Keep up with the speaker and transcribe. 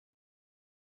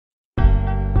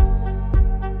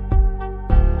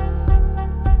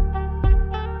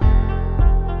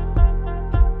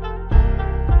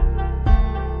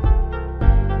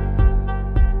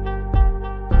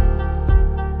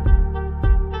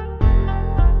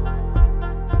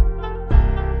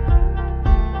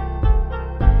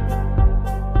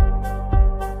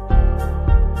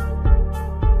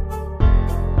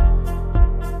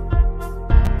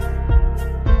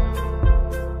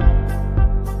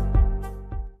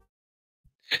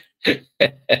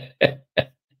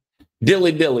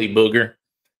Dilly dilly booger.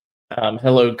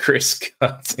 Hello, Chris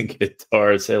Scott and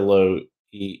Guitars. Hello,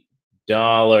 E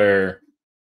Dollar.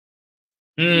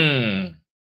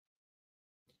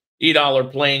 E-Dollar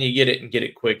plane, you get it and get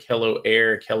it quick. Hello,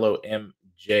 Eric. Hello,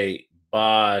 MJ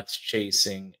Bots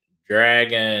chasing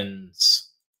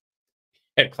dragons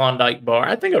at Klondike Bar.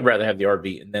 I think I'd rather have the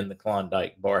RV and then the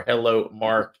Klondike Bar. Hello,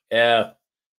 Mark F.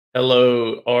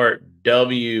 Hello, Art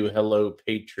W. Hello,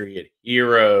 Patriot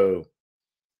Hero.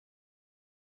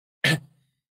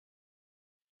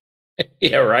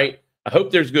 Yeah, right. I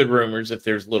hope there's good rumors. If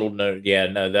there's little no, yeah,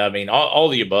 no. I mean, all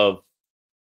the above.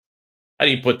 How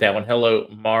do you put that one? Hello,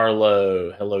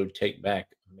 Marlowe. Hello, Take Back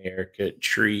America.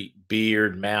 Treat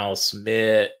Beard Mouse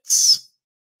Mitts.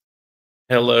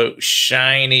 Hello,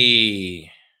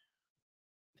 Shiny.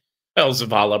 El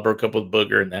Zavala broke up with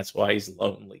Booger, and that's why he's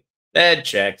lonely. That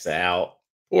checks out.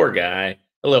 Poor guy.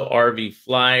 Hello, RV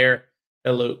Flyer.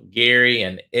 Hello, Gary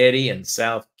and Eddie in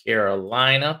South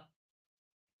Carolina.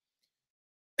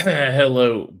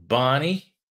 Hello,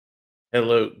 Bonnie.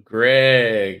 Hello,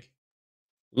 Greg.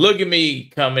 Look at me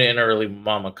coming in early.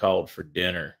 Mama called for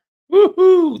dinner.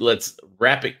 Woohoo! Let's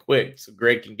wrap it quick so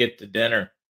Greg can get to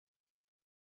dinner.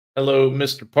 Hello,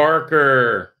 Mr.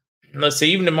 Parker. Let's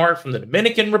see, even to Mark from the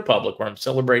Dominican Republic, where I'm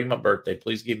celebrating my birthday.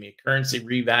 Please give me a currency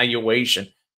revaluation.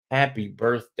 Happy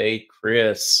birthday,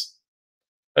 Chris.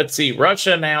 Let's see.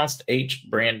 Russia announced H.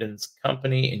 Brandon's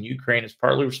company in Ukraine is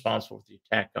partly responsible for the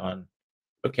attack on.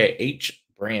 Okay, H.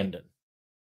 Brandon.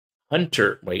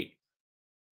 Hunter. Wait.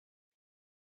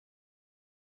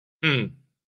 I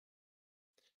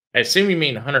assume you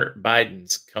mean Hunter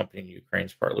Biden's company in Ukraine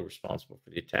is partly responsible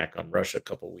for the attack on Russia a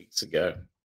couple weeks ago.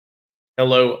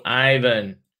 Hello,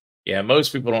 Ivan. Yeah,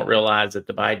 most people don't realize that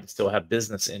the Bidens still have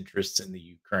business interests in the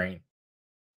Ukraine.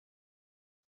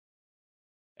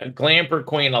 A Glamper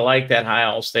Queen, I like that high.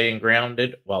 I'll staying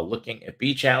grounded while looking at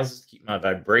beach houses. Keep my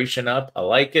vibration up. I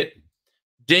like it.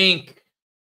 Dink.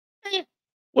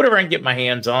 Whatever I can get my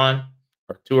hands on.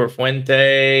 Arturo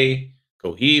Fuente.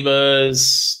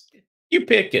 Cohibas. You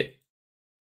pick it.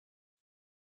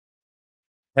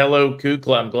 Hello,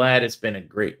 Kukla. I'm glad it's been a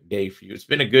great day for you. It's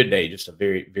been a good day, just a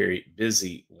very, very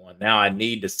busy one. Now I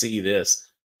need to see this.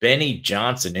 Benny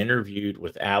Johnson interviewed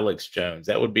with Alex Jones.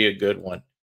 That would be a good one.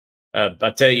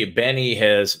 I tell you, Benny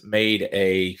has made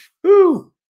a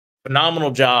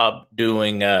phenomenal job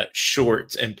doing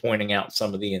shorts and pointing out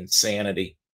some of the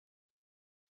insanity.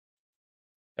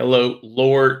 Hello,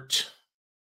 Lort.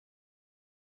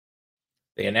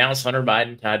 They announced Hunter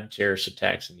Biden tied to terrorist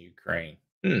attacks in Ukraine.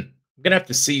 I'm going to have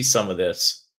to see some of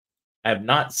this. I have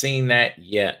not seen that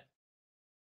yet.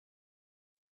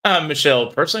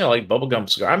 Michelle, personally, I like bubblegum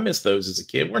cigar. I missed those as a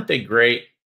kid. Weren't they great?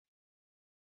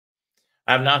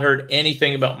 I've not heard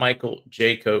anything about Michael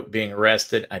Jaco being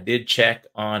arrested. I did check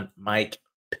on Mike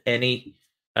Penny.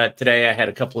 Today, I had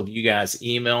a couple of you guys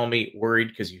email me, worried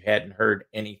because you hadn't heard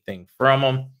anything from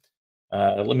them.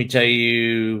 Let me tell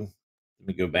you, let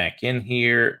me go back in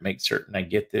here, make certain I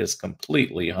get this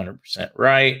completely 100%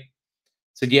 right.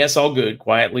 Said, yes, all good.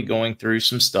 Quietly going through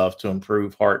some stuff to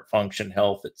improve heart function,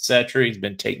 health, etc. He's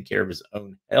been taking care of his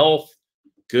own health.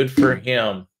 Good for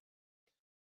him.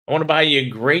 I want to buy you a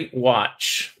great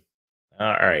watch. All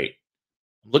right.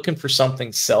 I'm looking for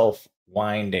something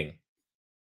self-winding.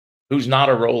 Who's not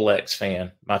a Rolex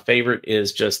fan? My favorite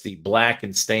is just the black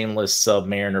and stainless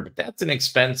Submariner, but that's an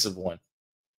expensive one.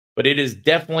 But it is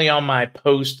definitely on my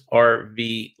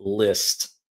post-RV list.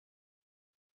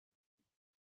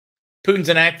 Putin's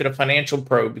enacted a financial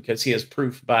probe because he has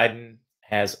proof Biden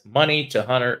has money to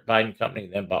Hunter Biden company,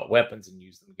 then bought weapons and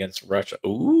used them against Russia.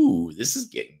 Ooh, this is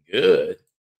getting good.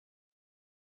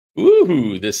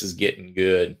 Ooh, this is getting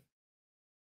good.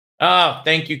 Ah,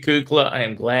 thank you, Kukla. I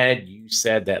am glad you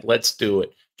said that. Let's do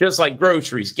it. Just like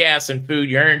groceries, gas, and food,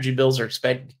 your energy bills are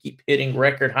expected to keep hitting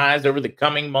record highs over the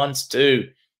coming months, too.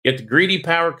 Yet the greedy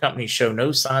power companies show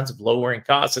no signs of lowering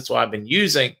costs. That's why I've been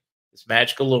using this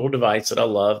magical little device that I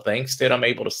love. Thanks to it, I'm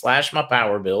able to slash my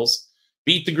power bills,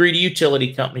 beat the greedy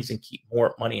utility companies, and keep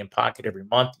more money in pocket every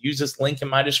month. Use this link in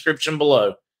my description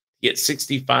below. Get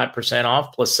 65%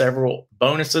 off plus several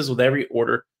bonuses with every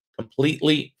order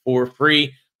completely for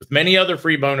free, with many other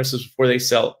free bonuses before they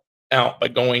sell out by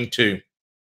going to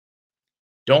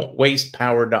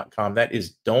don'twastepower.com. That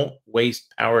is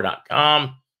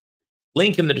don'twastepower.com.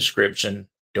 Link in the description,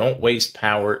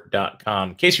 don'twastepower.com.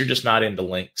 In case you're just not into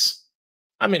links.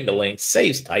 I'm into links.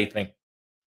 Saves typing.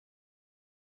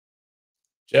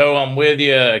 Joe, I'm with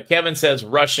you. Kevin says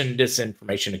Russian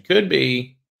disinformation. It could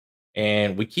be.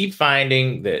 And we keep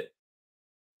finding that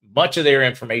much of their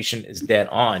information is dead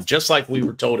on. Just like we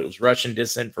were told it was Russian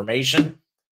disinformation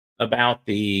about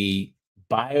the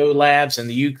biolabs in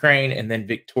the Ukraine, and then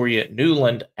Victoria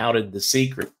Nuland outed the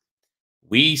secret.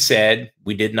 We said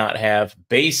we did not have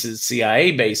bases,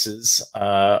 CIA bases,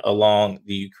 along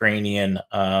the Ukrainian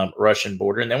Russian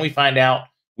border. And then we find out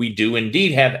we do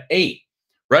indeed have 8.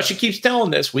 Russia keeps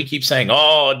telling this. We keep saying,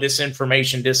 oh,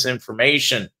 disinformation,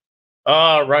 disinformation,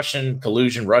 oh, Russian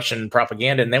collusion, Russian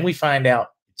propaganda. And then we find out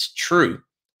it's true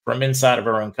from inside of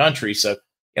our own country. So,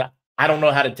 yeah, I don't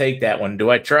know how to take that one.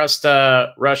 Do I trust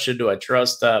Russia? Do I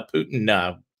trust Putin?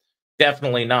 No,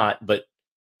 definitely not. But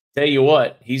tell you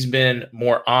what, he's been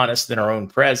more honest than our own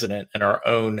president and our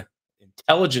own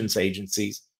intelligence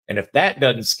agencies. And if that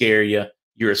doesn't scare you,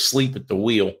 you're asleep at the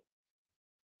wheel.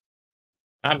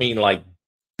 I mean, like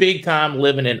big time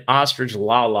living in ostrich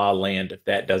la la land, if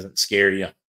that doesn't scare you.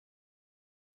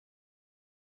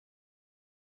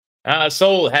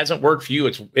 So it hasn't worked for you.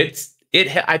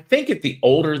 I think the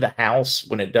older the house,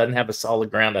 when it doesn't have a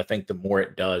solid ground, I think the more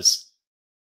it does.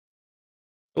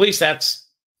 At least that's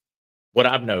what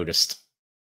I've noticed.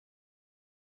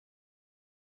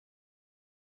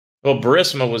 Well,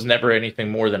 Burisma was never anything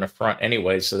more than a front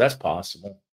anyway, so that's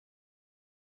possible.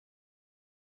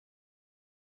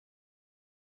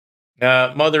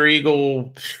 Mother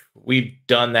Eagle, we've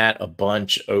done that a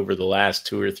bunch over the last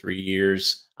 2 or 3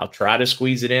 years. I'll try to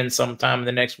squeeze it in sometime in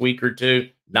the next week or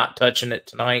two. Not touching it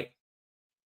tonight.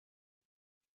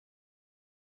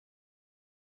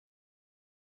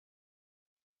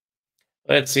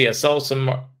 Let's see. I saw some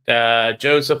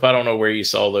Joseph. I don't know where you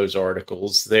saw those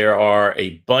articles. There are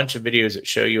a bunch of videos that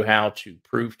show you how to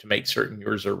prove to make certain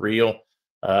yours are real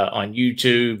on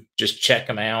YouTube. Just check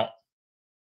them out.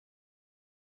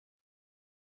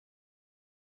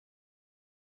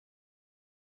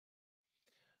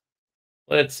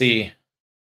 Let's see.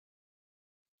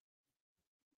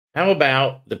 How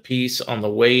about the piece on the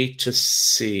way to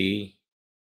see?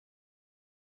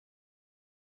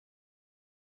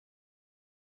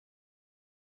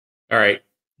 All right.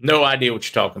 No idea what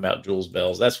you're talking about, Jules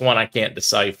Bells. That's one I can't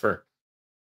decipher.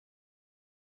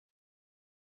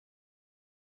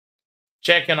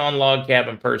 Checking on Log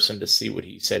Cabin Person to see what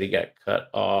he said. He got cut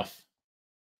off.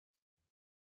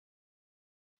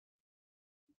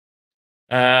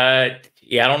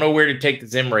 Yeah, I don't know where to take the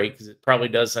Zim rate because it probably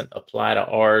doesn't apply to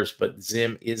ours, but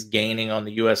Zim is gaining on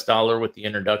the US dollar with the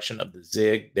introduction of the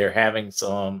ZIG. They're having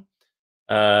some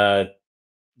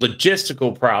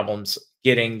logistical problems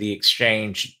getting the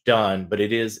exchange done, but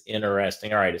it is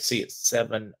interesting. All right, I see it's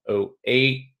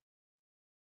 708.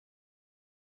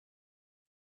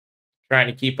 Trying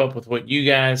to keep up with what you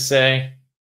guys say.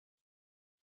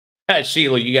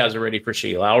 Sheila, you guys are ready for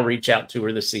Sheila. I'll reach out to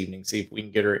her this evening, see if we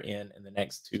can get her in the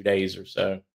next 2 days or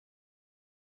so.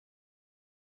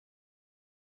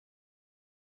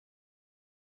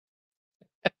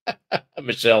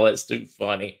 Michelle, that's too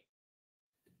funny.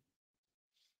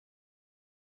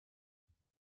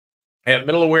 At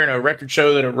Middle Awareness, a record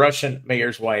show that a Russian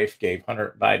mayor's wife gave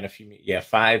Hunter Biden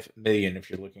 5 million, if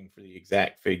you're looking for the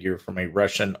exact figure, from a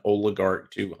Russian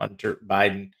oligarch to Hunter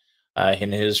Biden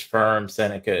in his firm,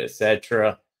 Seneca,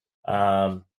 etc.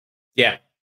 Yeah,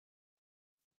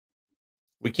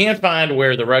 we can't find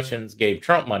where the Russians gave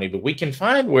Trump money, but we can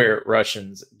find where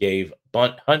Russians gave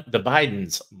the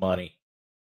Bidens money.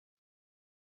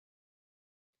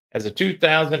 As a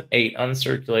 2008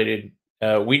 uncirculated,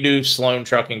 we do Sloan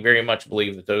Trucking very much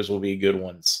believe that those will be good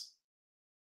ones.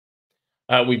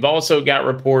 We've also got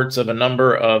reports of a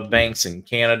number of banks in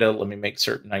Canada. Let me make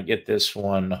certain I get this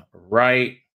one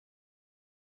right.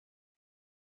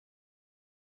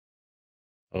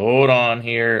 Hold on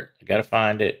here. Got to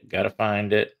find it. Got to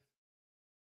find it.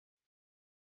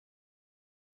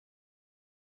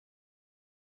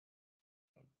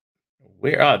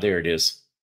 Where? Ah, there it is.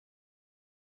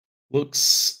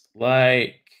 Looks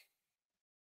like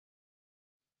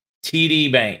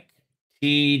TD Bank.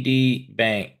 TD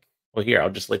Bank. Well, here, I'll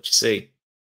just let you see.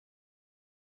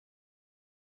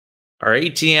 Our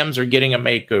ATMs are getting a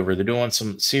makeover. They're doing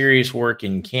some serious work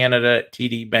in Canada.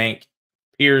 TD Bank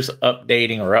appears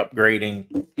updating or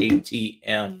upgrading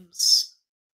ATMs.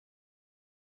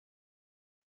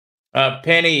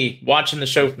 Penny, watching the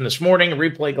show from this morning, a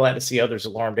replay. Glad to see others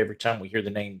alarmed every time we hear the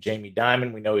name Jamie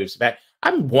Dimon. We know he was back.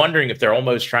 I'm wondering if they're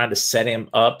almost trying to set him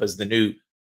up as the new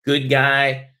good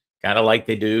guy, kind of like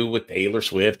they do with Taylor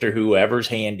Swift or whoever's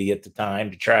handy at the time,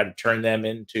 to try to turn them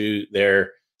into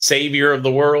their savior of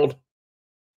the world.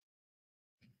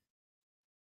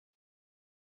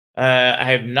 I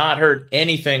have not heard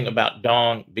anything about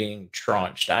Dong being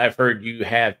trunched. I've heard you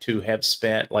have to have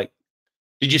spent like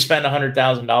Did you spend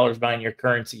 $100,000 buying your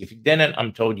currency? If you didn't,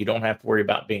 I'm told you don't have to worry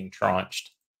about being tranched.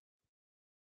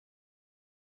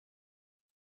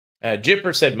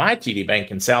 Jipper said my TD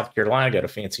Bank in South Carolina got a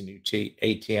fancy new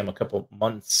ATM a couple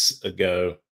months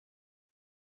ago.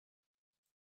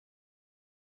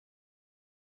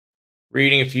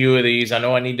 Reading a few of these. I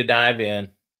know I need to dive in.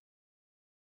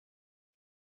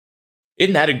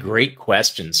 Isn't that a great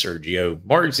question, Sergio?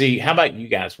 MarkZ, how about you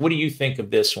guys? What do you think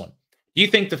of this one? Do you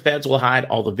think the feds will hide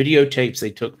all the videotapes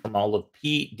they took from all of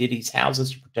P. Diddy's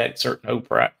houses to protect certain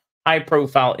high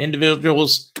profile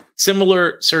individuals?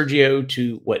 Similar, Sergio,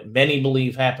 to what many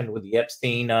believe happened with the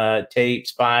Epstein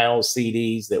tapes, files,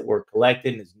 CDs that were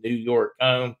collected in his New York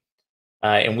home.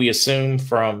 And we assume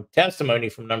from testimony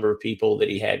from a number of people that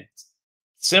he had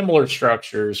similar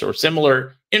structures or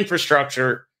similar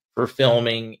infrastructure for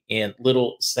filming in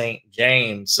Little St.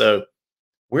 James. So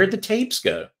where'd the tapes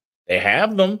go? They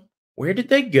have them. Where did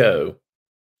they go?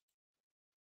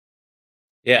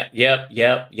 Yeah, yep.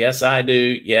 Yes, I do.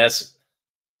 Yes.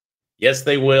 Yes,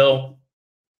 they will.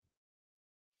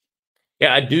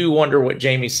 Yeah, I do wonder what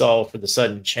Jamie saw for the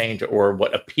sudden change or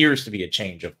what appears to be a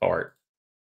change of heart.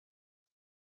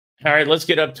 All right, let's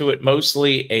get up to it.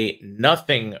 Mostly a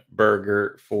nothing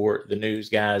burger for the news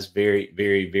guys. Very,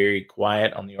 very, very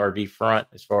quiet on the RV front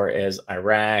as far as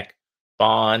Iraq,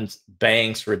 bonds,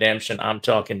 banks, redemption. I'm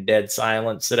talking dead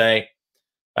silence today.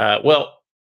 Well,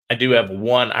 I do have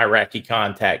one Iraqi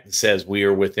contact that says we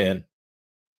are within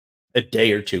a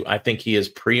day or two. I think he is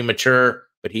premature,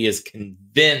 but he is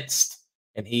convinced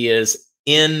and he is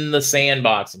in the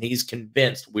sandbox and he's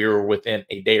convinced we are within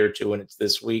a day or two and it's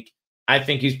this week. I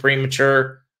think he's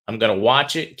premature. I'm going to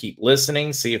watch it, keep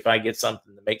listening, see if I get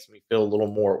something that makes me feel a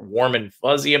little more warm and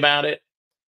fuzzy about it.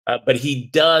 But he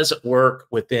does work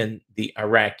within the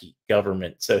Iraqi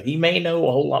government. So he may know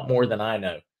a whole lot more than I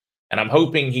know. And I'm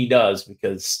hoping he does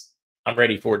because I'm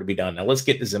ready for it to be done. Now let's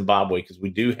get to Zimbabwe because we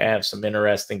do have some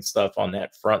interesting stuff on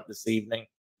that front this evening.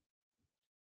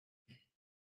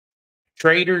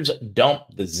 Traders dump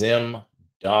the Zim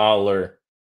dollar.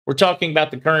 We're talking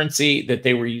about the currency that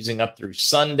they were using up through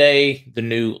Sunday, the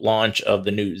new launch of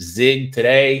the new ZIG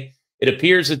today. It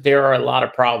appears that there are a lot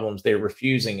of problems they're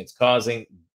refusing. It's causing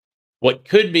what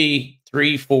could be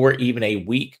 3, 4, even a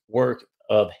week worth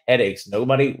of headaches.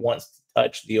 Nobody wants to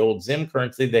touch the old Zim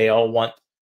currency. They all want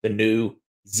the new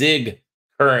ZIG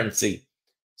currency.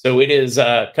 So it is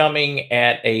coming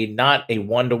at a not a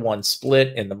 1-to-1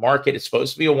 split in the market. It's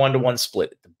supposed to be a 1-to-1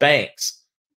 split at the banks.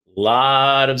 A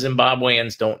lot of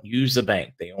Zimbabweans don't use the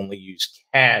bank. They only use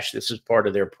cash. This is part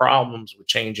of their problems with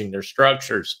changing their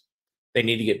structures. They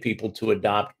need to get people to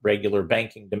adopt regular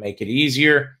banking to make it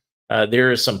easier.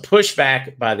 There is some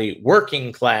pushback by the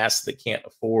working class that can't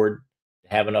afford to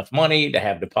have enough money to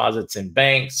have deposits in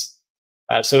banks.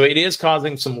 So it is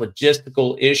causing some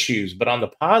logistical issues. But on the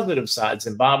positive side,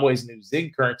 Zimbabwe's new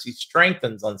ZIG currency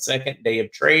strengthens on second day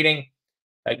of trading,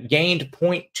 gained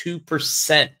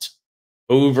 0.2%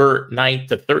 overnight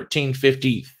to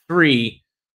 1353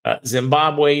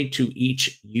 Zimbabwe to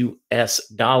each US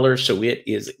dollar. So it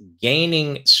is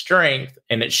gaining strength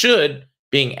and it should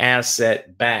being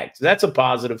asset backed. So that's a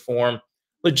positive form.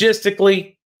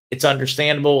 Logistically, it's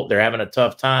understandable. They're having a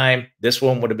tough time. This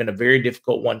one would have been a very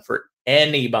difficult one for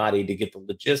anybody to get the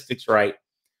logistics right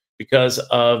because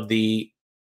of the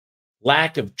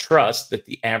lack of trust that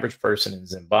the average person in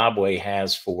Zimbabwe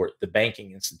has for the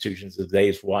banking institutions as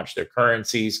they've watched their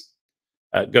currencies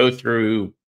go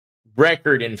through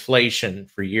record inflation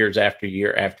for years after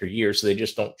year after year. So they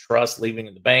just don't trust leaving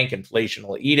in the bank. Inflation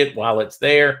will eat it while it's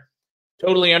there.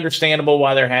 Totally understandable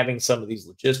why they're having some of these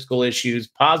logistical issues.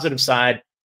 Positive side,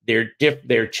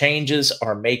 their changes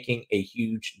are making a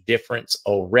huge difference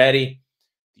already.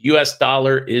 The US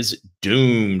dollar is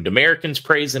doomed. Americans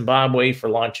praise Zimbabwe for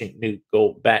launching new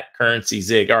gold-backed currency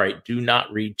ZIG. All right, do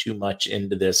not read too much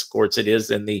into this. Of course, it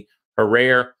is in the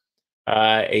Harare,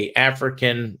 a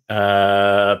African,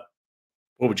 what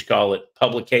would you call it,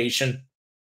 publication.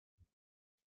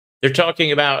 They're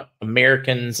talking about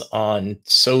Americans on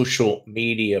social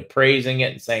media praising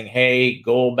it and saying, hey,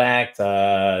 gold-backed,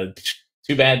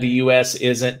 too bad the U.S.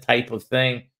 isn't type of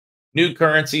thing. New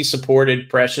currency supported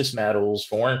precious metals,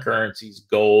 foreign currencies,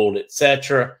 gold,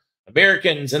 etc.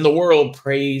 Americans in the world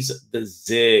praise the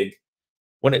ZIG.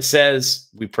 When it says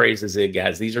we praise the ZIG,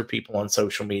 guys, these are people on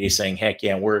social media saying, heck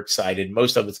yeah, we're excited.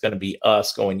 Most of it's going to be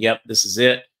us going, yep, this is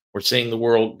it. We're seeing the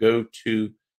world go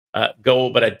to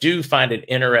gold. But I do find it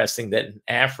interesting that in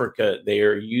Africa, they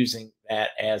are using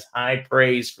that as high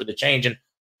praise for the change. And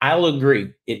I'll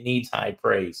agree, it needs high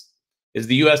praise. Is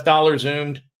the US dollar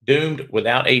doomed?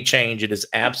 Without a change? It is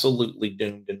absolutely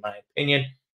doomed, in my opinion.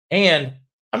 And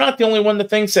I'm not the only one that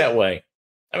thinks that way.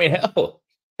 I mean,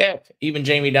 heck, even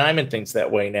Jamie Dimon thinks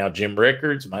that way now. Jim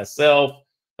Rickards, myself,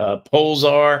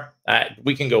 Polzar.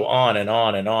 We can go on and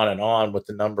on and on and on with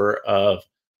the number of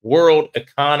world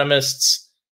economists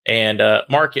and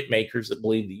market makers that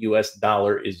believe the U.S.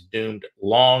 dollar is doomed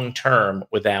long term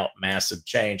without massive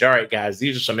change. All right, guys,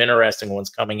 these are some interesting ones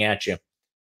coming at you.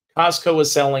 Costco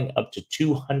is selling up to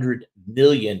 200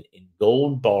 million in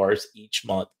gold bars each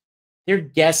month. They're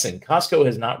guessing. Costco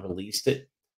has not released it.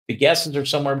 The guesses are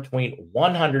somewhere between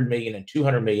 100 million and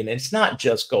 200 million. And it's not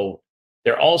just gold.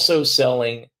 They're also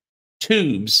selling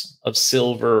tubes of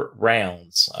silver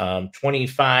rounds,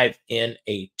 25 in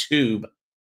a tube.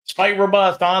 Despite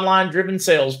robust online-driven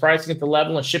sales, pricing at the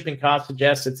level and shipping costs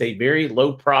suggest it's a very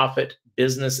low-profit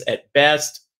business at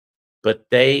best, but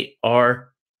they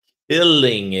are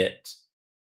killing it.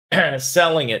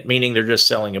 Selling it, meaning they're just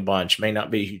selling a bunch. May not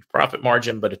be a huge profit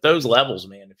margin, but at those levels,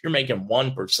 man, if you're making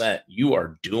 1%, you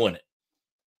are doing it.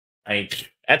 I mean,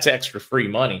 that's extra free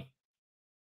money.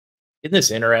 Isn't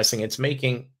this interesting? It's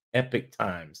making epic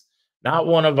times. Not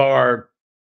one of our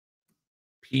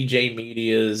PJ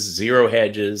Media's, Zero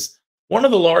Hedges, one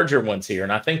of the larger ones here.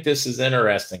 And I think this is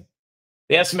interesting.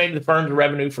 They estimated the firm's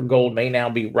revenue for gold may now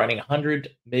be running 100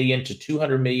 million to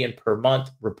 200 million per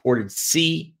month, reported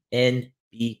CNBC.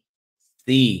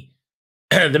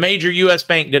 The major U.S.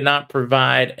 bank did not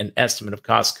provide an estimate of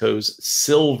Costco's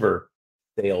silver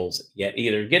sales yet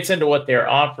either. Gets into what they're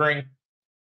offering.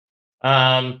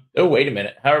 Oh, wait a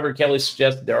minute. However, Kelly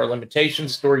suggested there are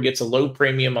limitations. The store gets a low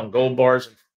premium on gold bars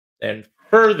and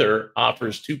further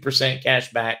offers 2%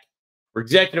 cash back for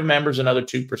executive members, another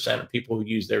 2% of people who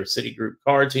use their Citigroup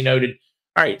cards, he noted.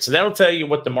 All right, so that'll tell you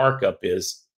what the markup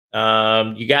is.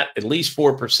 You got at least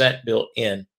 4% built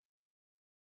in.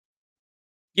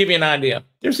 Give you an idea.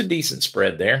 There's a decent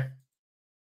spread there.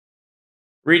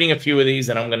 Reading a few of these,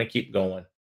 and I'm going to keep going.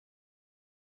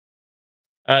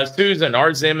 Susan,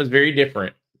 our Zim is very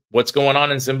different. What's going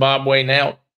on in Zimbabwe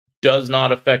now does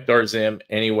not affect our Zim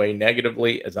anyway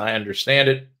negatively, as I understand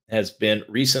it, has been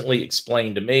recently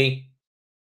explained to me.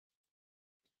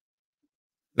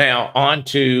 Now, on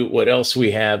to what else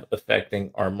we have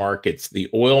affecting our markets. The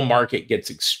oil market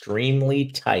gets extremely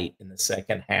tight in the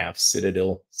second half,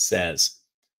 Citadel says.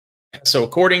 So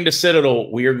according to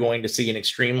Citadel, we are going to see an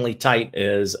extremely tight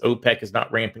as OPEC is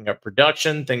not ramping up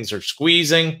production. Things are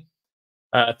squeezing.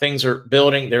 Things are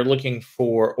building. They're looking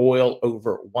for oil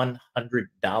over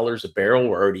 $100 a barrel.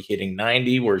 We're already hitting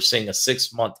 90. We're seeing a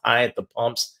 6-month high at the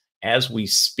pumps as we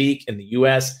speak in the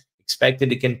U.S., expected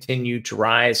to continue to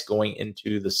rise going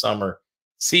into the summer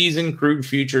season. Crude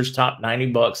futures topped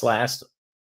 $90 last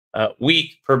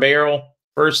week per barrel.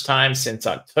 First time since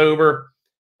October.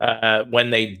 When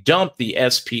they dumped the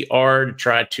SPR to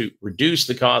try to reduce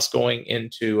the cost going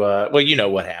into, well, you know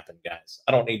what happened, guys.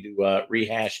 I don't need to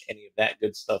rehash any of that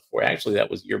good stuff for you. Actually, that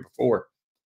was the year before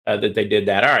that they did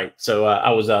that. All right, so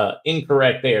I was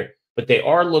incorrect there. But they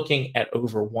are looking at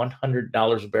over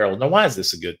 $100 a barrel. Now, why is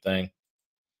this a good thing?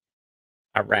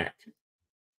 Iraq.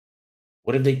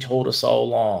 What have they told us all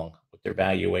along with their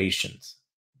valuations?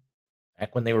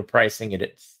 Back when they were pricing it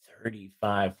at $35,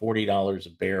 $40 a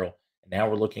barrel. Now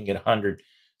we're looking at 100.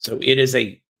 So it is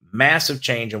a massive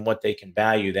change in what they can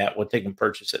value that, what they can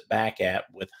purchase it back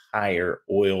at with higher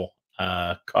oil,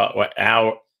 higher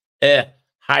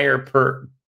per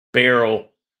barrel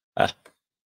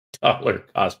dollar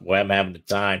cost. Boy, I'm having the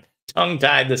time.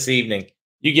 Tongue-tied this evening.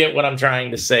 You get what I'm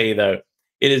trying to say, though.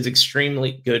 It is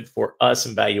extremely good for us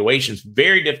in valuations.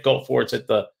 Very difficult for us at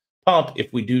the pump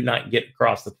if we do not get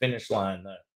across the finish line,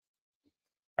 though.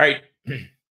 All right.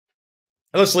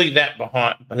 Let's leave that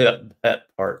behind, that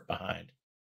part behind.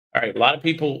 All right, a lot of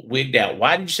people wigged out.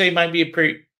 Why did you say it might be a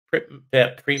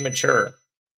premature?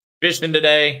 Fishing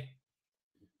today,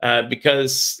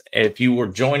 because if you were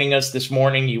joining us this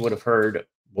morning, you would have heard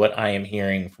what I am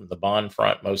hearing from the bond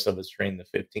front. Most of us trading the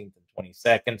 15th and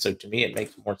 22nd. So to me, it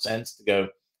makes more sense to go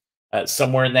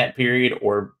somewhere in that period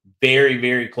or very,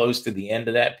 very close to the end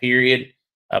of that period.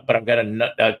 But I've got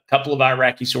a couple of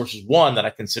Iraqi sources. One that I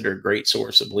consider a great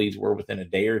source that believes we're within a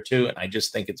day or two. And I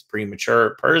just think it's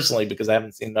premature personally because I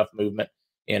haven't seen enough movement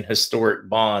in historic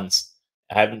bonds.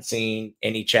 I haven't seen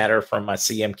any chatter from my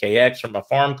CMKX or my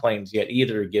farm claims yet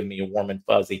either to give me a warm and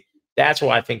fuzzy. That's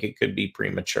why I think it could be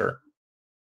premature.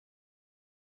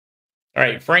 All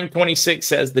right. Frank 26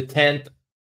 says the 10th.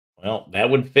 Well, that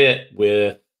would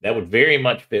very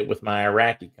much fit with my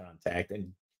Iraqi contact.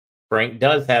 And Frank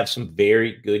does have some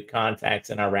very good contacts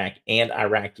in Iraq and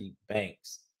Iraqi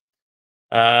banks.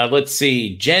 Let's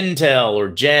see. Gentel or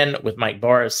Jen with Mike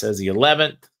Barris says the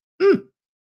 11th. All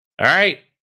right.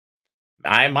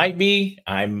 I might be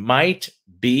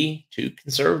too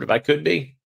conservative. I could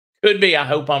be. Could be. I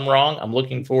hope I'm wrong. I'm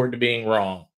looking forward to being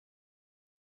wrong.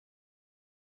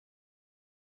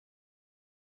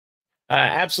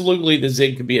 Absolutely, the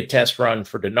ZIG could be a test run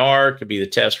for dinar, could be the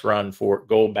test run for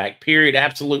gold back period.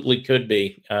 Absolutely could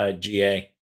be GA.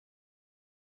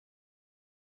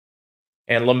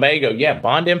 And Lumbago, yeah,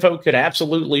 bond info could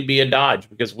absolutely be a dodge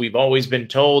because we've always been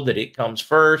told that it comes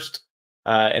first.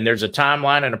 And there's a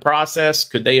timeline and a process.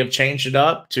 Could they have changed it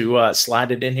up to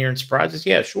slide it in here and surprise us?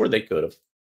 Yeah, sure, they could have.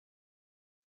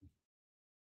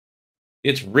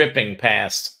 It's ripping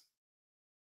past.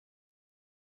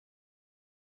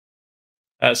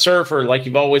 Surfer, like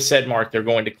you've always said, Mark, they're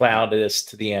going to cloud this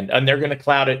to the end. And they're going to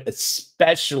cloud it,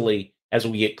 especially as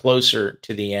we get closer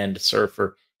to the end,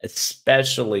 Surfer,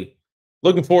 especially.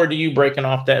 Looking forward to you breaking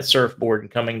off that surfboard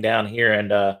and coming down here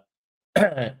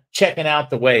and checking out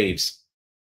the waves.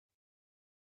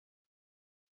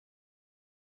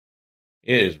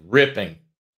 It is ripping.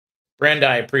 Brenda,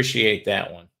 I appreciate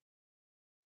that one.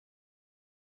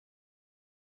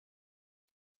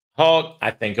 Hawk, I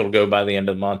think it'll go by the end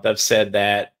of the month. I've said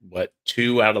that, what,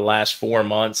 2 out of the last 4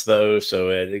 months, though.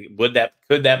 So could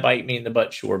that bite me in the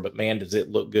butt? Sure. But man, does it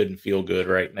look good and feel good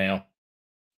right now.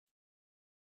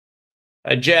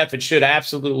 Jeff, it should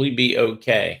absolutely be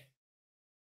okay.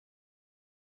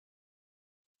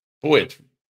 Boy, it's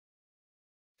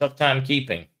tough time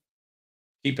keeping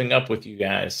up with you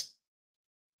guys.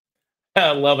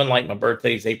 Loving like my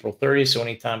birthday is April 30th, so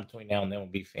anytime between now and then will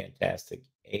be fantastic.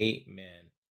 Amen.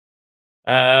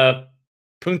 Uh,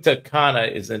 Punta Cana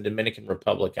is in Dominican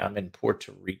Republic. I'm in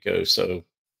Puerto Rico, so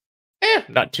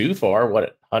not too far.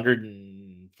 What,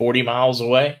 140 miles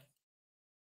away?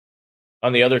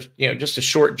 On the other, just a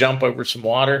short jump over some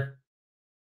water.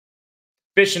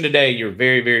 Fishing today, you're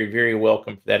very, very, very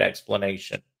welcome for that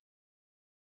explanation.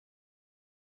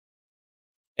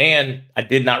 And I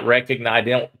did not recognize,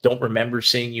 I don't remember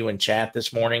seeing you in chat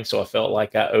this morning, so I felt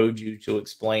like I owed you to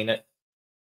explain it.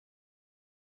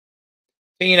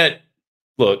 Tina,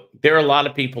 look, there are a lot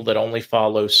of people that only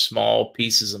follow small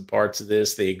pieces and parts of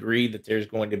this. They agree that there's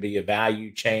going to be a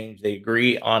value change. They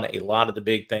agree on a lot of the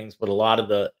big things, but a lot of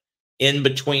the in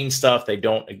between stuff, they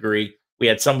don't agree. We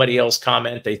had somebody else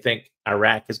comment, they think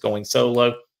Iraq is going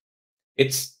solo.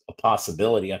 It's a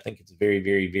possibility. I think it's a very,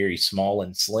 very, very small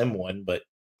and slim one, but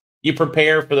you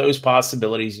prepare for those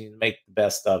possibilities, you make the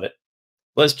best of it.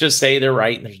 Let's just say they're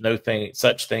right and there's no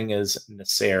such thing as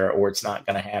Nasera, or it's not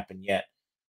going to happen yet.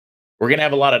 We're going to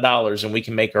have a lot of dollars and we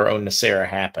can make our own Nasera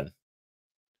happen.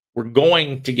 We're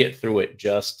going to get through it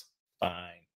just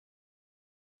fine.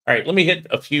 All right, let me hit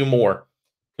a few more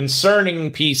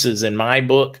concerning pieces in my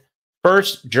book.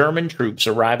 First, German troops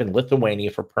arrive in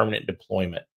Lithuania for permanent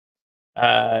deployment.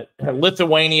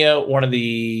 Lithuania, one of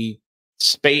the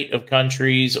spate of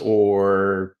countries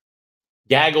or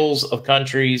gaggles of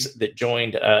countries that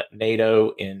joined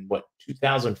NATO in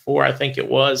 2004, I think it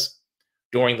was,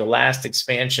 during the last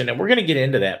expansion. And we're going to get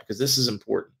into that because this is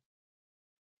important.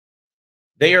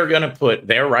 They're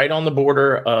right on the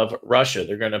border of Russia.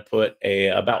 They're going to put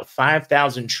about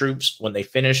 5,000 troops when they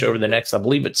finish over the next, I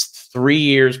believe it's 3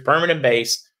 years, permanent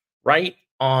base right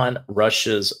on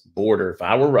Russia's border. If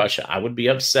I were Russia, I would be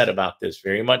upset about this,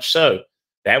 very much so.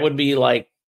 That would be like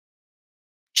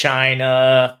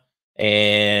China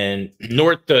and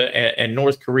North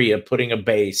Korea putting a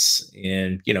base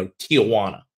in,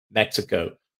 Tijuana,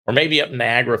 Mexico, or maybe up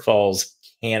Niagara Falls,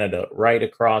 Canada, right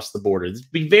across the border. This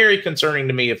would be very concerning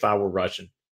to me if I were Russian.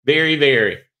 Very,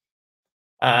 very.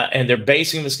 And they're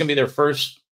basing this, going to be their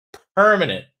first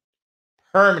permanent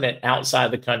outside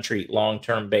the country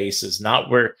long-term bases, not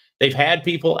where they've had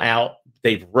people out,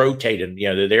 they've rotated,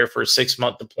 they're there for a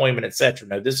 6-month deployment, etc.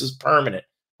 No, this is permanent,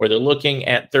 where they're looking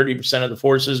at 30% of the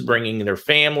forces bringing their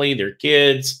family, their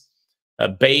kids,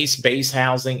 base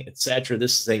housing, etc.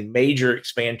 This is a major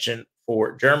expansion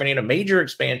for Germany and a major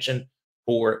expansion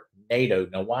for NATO.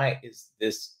 Now, why is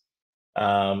this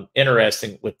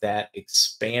interesting with that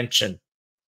expansion?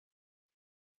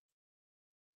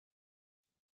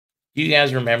 Do you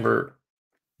guys remember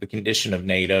the condition of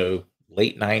NATO,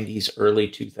 late 90s, early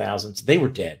 2000s? They were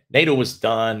dead. NATO was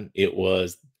done. It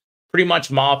was pretty much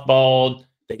mothballed.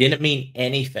 They didn't mean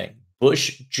anything.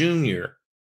 Bush Jr.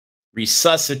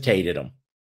 resuscitated them,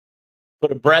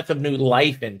 put a breath of new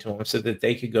life into them so that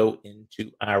they could go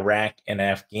into Iraq and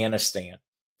Afghanistan.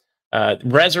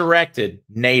 Resurrected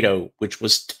NATO, which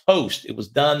was toast. It was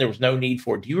done. There was no need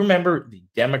for it. Do you remember the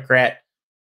Democrat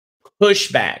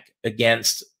pushback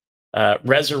against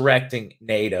resurrecting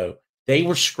NATO? They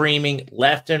were screaming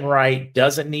left and right,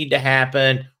 doesn't need to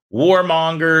happen.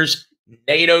 Warmongers,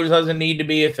 NATO doesn't need to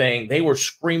be a thing. They were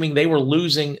screaming, they were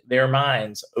losing their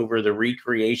minds over the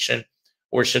recreation,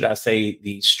 or should I say,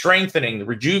 the strengthening, the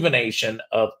rejuvenation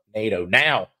of NATO.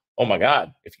 Now, oh my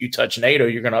God, if you touch NATO,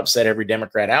 you're going to upset every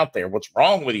Democrat out there. What's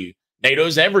wrong with you?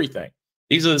 NATO's everything.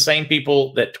 These are the same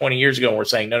people that 20 years ago were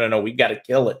saying, no, no, no, we got to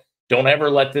kill it. Don't ever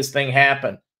let this thing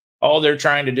happen. All they're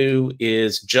trying to do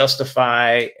is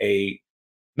justify a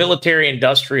military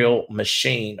industrial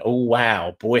machine. Oh,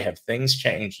 wow. Boy, have things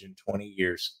changed in 20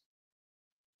 years.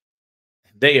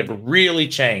 They have really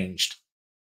changed.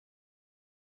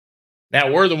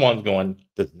 Now we're the ones going,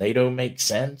 does NATO make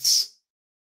sense?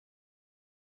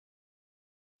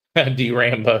 D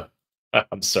Rambo.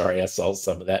 I'm sorry, I saw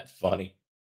some of that funny.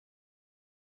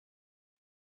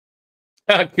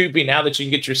 Koopy, now that you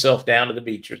can get yourself down to the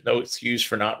beach, there's no excuse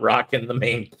for not rocking the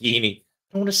mankini. I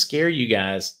don't want to scare you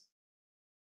guys.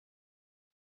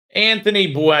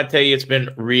 Anthony, boy, I tell you, it's been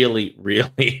really,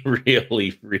 really,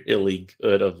 really, really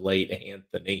good of late,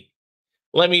 Anthony.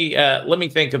 Let me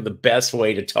think of the best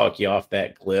way to talk you off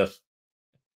that cliff.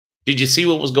 Did you see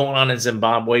what was going on in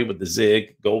Zimbabwe with the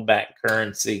ZIG, gold backed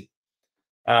currency?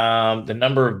 The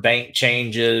number of bank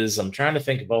changes. I'm trying to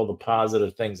think of all the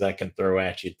positive things I can throw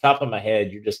at you. Top of my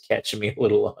head, you're just catching me a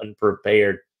little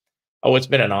unprepared. Oh, it's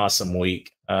been an awesome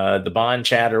week. The bond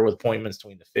chatter with appointments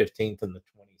between the 15th and the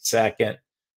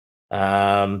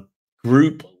 22nd.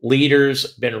 Group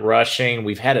leaders been rushing.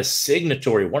 We've had a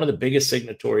signatory. One of the biggest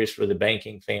signatories for the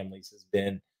banking families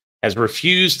has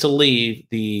refused to leave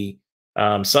the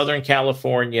Southern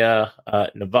California,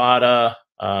 Nevada,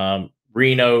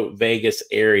 Reno, Vegas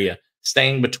area,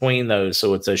 staying between those.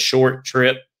 So it's a short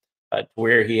trip to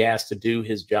where he has to do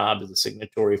his job as a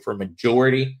signatory for a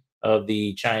majority of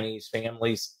the Chinese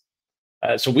families.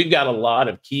 So we've got a lot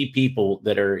of key people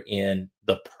that are in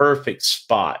the perfect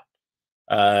spot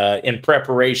in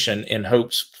preparation in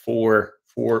hopes for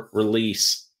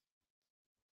release.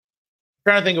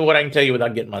 I'm trying to think of what I can tell you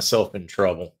without getting myself in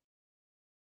trouble.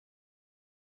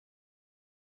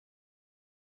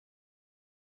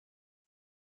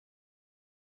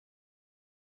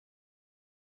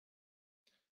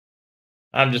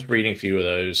 I'm just reading a few of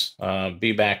those.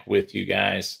 Be back with you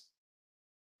guys.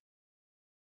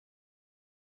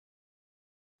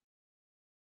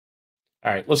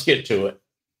 All right, let's get to it.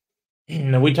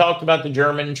 Now, we talked about the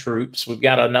German troops. We've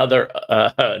got another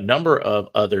number of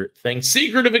other things.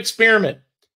 Secretive experiment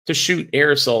to shoot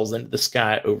aerosols into the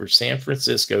sky over San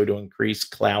Francisco to increase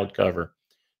cloud cover.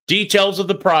 Details of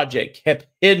the project kept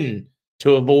hidden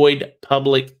to avoid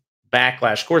public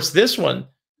backlash. Of course, this one,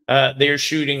 they're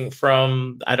shooting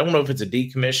from, I don't know if it's a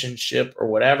decommissioned ship or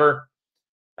whatever.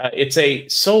 It's a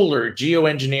solar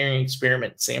geoengineering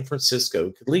experiment in San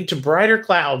Francisco. Could lead to brighter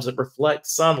clouds that reflect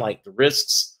sunlight. The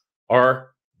risks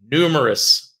are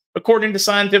numerous, according to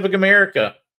Scientific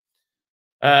America.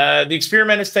 The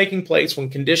experiment is taking place when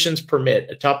conditions permit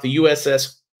atop the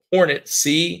USS Hornet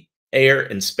Sea, Air,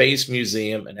 and Space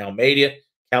Museum in Alameda,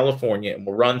 California, and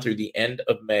will run through the end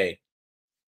of May.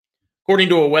 According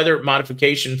to a weather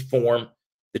modification form,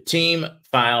 the team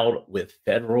filed with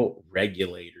federal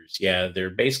regulators. Yeah, they're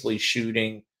basically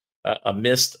shooting a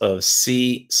mist of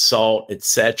sea, salt,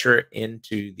 etc.,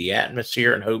 into the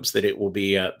atmosphere in hopes that it will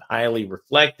be highly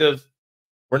reflective.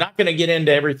 We're not going to get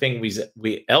into everything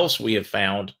we have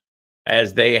found,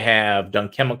 as they have done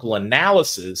chemical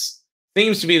analysis.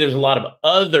 Seems to be there's a lot of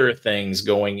other things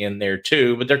going in there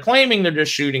too, but they're claiming they're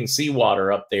just shooting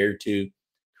seawater up there to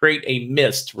create a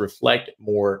mist to reflect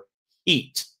more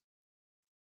heat.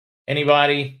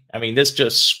 Anybody? I mean, this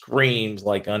just screams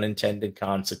like unintended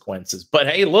consequences. But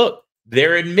hey, look,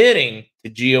 they're admitting to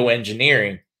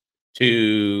geoengineering,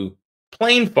 to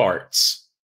plane farts.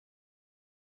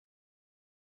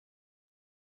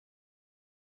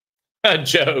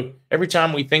 Joe, every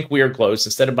time we think we are close,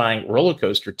 instead of buying roller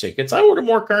coaster tickets, I order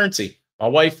more currency. My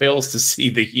wife fails to see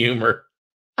the humor.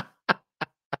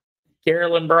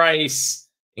 Carolyn Bryce,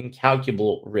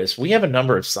 incalculable risk. We have a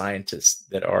number of scientists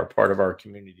that are part of our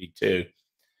community too.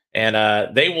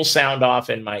 And they will sound off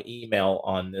in my email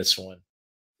on this one.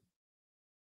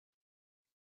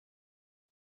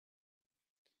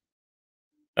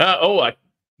 I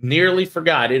nearly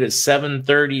forgot. It is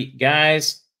 7:30,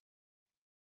 guys.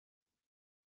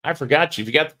 I forgot you. If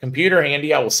you got the computer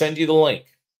handy, I will send you the link.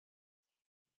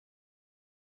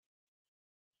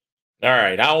 All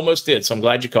right. I almost did, so I'm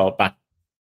glad you called. Bye.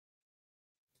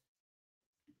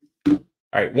 All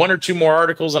right. One or two more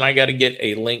articles, and I got to get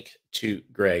a link to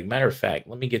Greg. Matter of fact,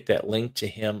 let me get that link to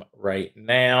him right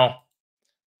now.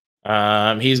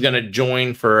 He's going to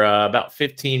join for about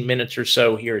 15 minutes or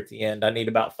so here at the end. I need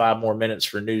about 5 more minutes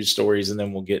for news stories, and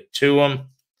then we'll get to them.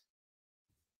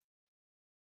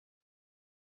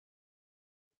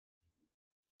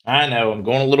 I know I'm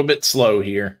going a little bit slow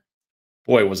here.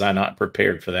 Boy, was I not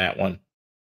prepared for that one.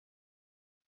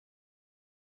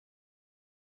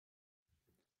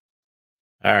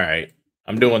 All right.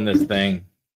 I'm doing this thing.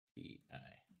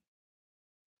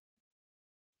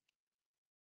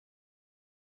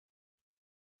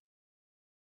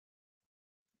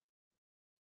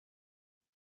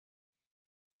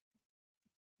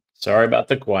 Sorry about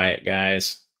the quiet,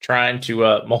 guys. Trying to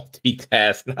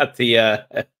multitask, not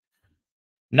the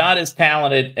not as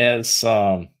talented as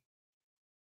some.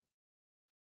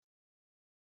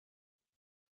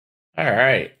 All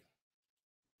right.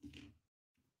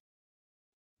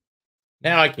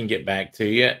 Now I can get back to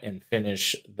you and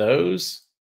finish those.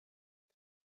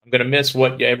 I'm going to miss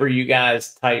whatever you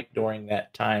guys typed during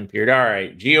that time period. All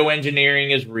right.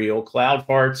 Geoengineering is real. Cloud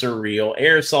farts are real.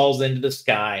 Aerosols into the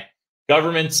sky.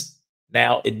 Government's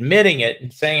now admitting it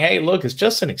and saying, hey, look, it's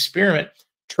just an experiment.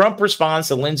 Trump responds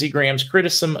to Lindsey Graham's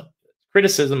criticism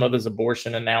of his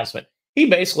abortion announcement. He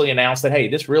basically announced that, hey,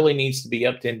 this really needs to be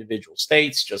up to individual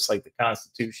states, just like the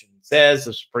Constitution says,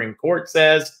 the Supreme Court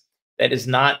says. That is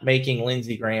not making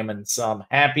Lindsey Graham and some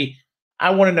happy. I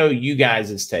want to know you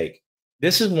guys' take.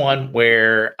 This is one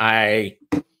where I,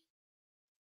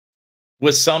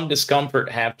 with some discomfort,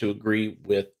 have to agree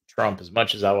with Trump as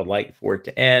much as I would like for it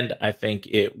to end. I think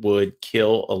it would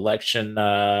kill election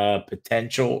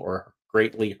potential or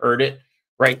greatly hurt it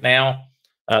right now.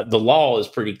 The law is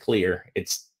pretty clear.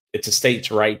 It's a states'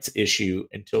 rights issue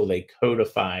until they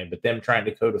codify, but them trying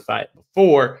to codify it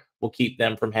before will keep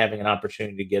them from having an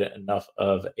opportunity to get enough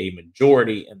of a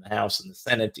majority in the House and the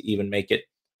Senate to even make it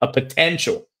a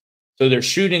potential. So they're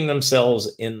shooting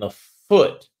themselves in the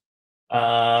foot.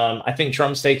 I think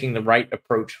Trump's taking the right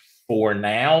approach for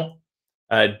now.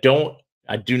 Don't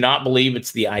I do not believe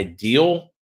it's the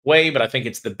ideal way, but I think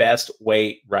it's the best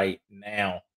way right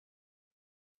now.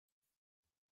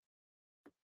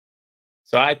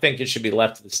 So I think it should be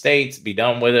left to the states, be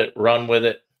done with it, run with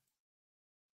it,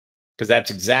 because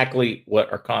that's exactly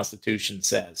what our Constitution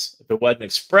says. If it wasn't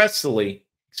expressly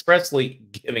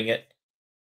giving it,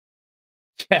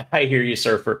 I hear you,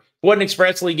 surfer. If it wasn't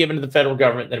expressly given to the federal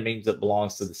government, then it means it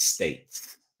belongs to the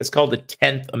states. It's called the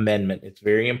 10th Amendment. It's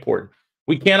very important.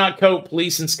 We cannot cope.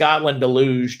 Police in Scotland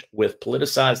deluged with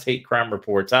politicized hate crime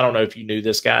reports. I don't know if you knew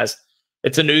this, guys.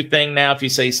 It's a new thing now. If you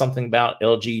say something about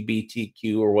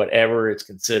LGBTQ or whatever, it's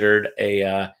considered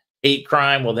a hate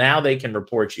crime. Well, now they can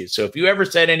report you. So if you ever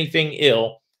said anything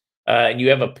ill and you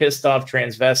have a pissed off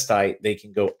transvestite, they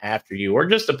can go after you, or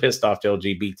just a pissed off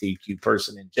LGBTQ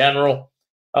person in general.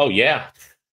 Oh, yeah.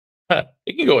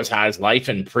 It can go as high as life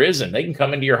in prison. They can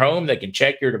come into your home. They can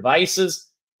check your devices.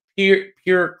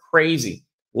 Pure crazy.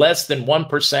 Less than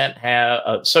 1%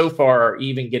 have so far are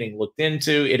even getting looked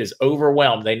into. It is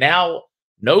overwhelmed. They now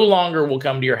no longer will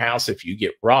come to your house if you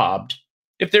get robbed,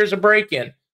 if there's a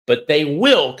break-in, but they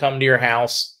will come to your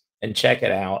house and check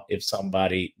it out if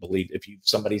somebody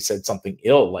said something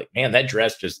ill, like, man, that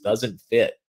dress just doesn't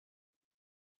fit.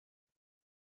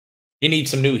 You need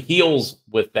some new heels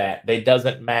with that. They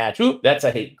doesn't match. Oop, that's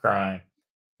a hate crime.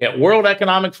 Yeah, World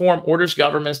Economic Forum orders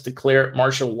governments declare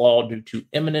martial law due to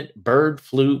imminent bird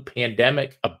flu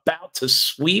pandemic about to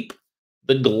sweep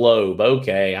the globe.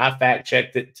 Okay, I fact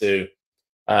checked it too.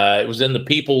 It was in the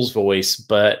People's Voice,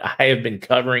 but I have been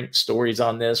covering stories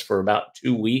on this for about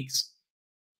 2 weeks.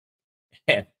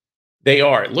 And they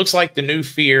are. It looks like the new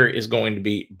fear is going to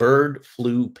be bird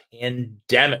flu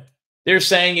pandemic. They're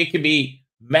saying it could be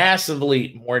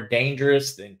massively more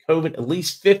dangerous than COVID. At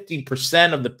least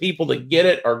 50% of the people that get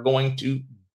it are going to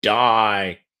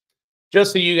die.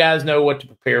 Just so you guys know what to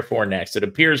prepare for next. It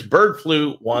appears bird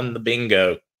flu won the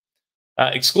bingo.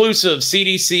 Exclusive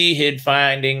CDC hid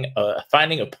finding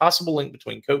a possible link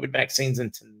between COVID vaccines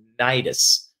and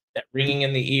tinnitus. That ringing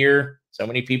in the ear. So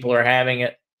many people are having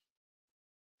it.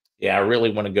 Yeah, I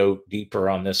really want to go deeper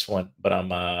on this one, but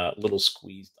I'm a little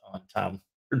squeezed on time.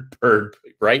 Bird,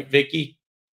 right, Vicky?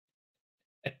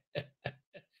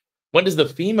 When does the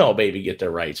female baby get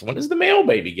their rights? When does the male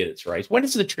baby get its rights? When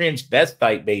does the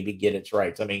transvestite baby get its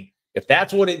rights? I mean, if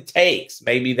that's what it takes,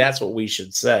 maybe that's what we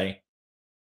should say.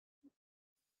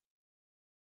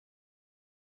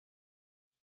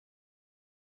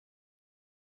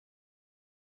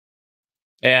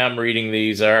 Yeah, I'm reading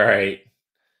these. All right.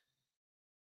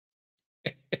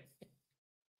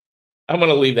 I'm going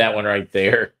to leave that one right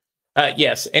there.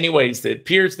 Yes. Anyways, it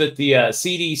appears that the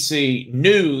CDC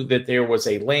knew that there was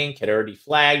a link, had already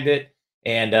flagged it,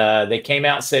 and they came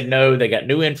out and said no. They got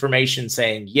new information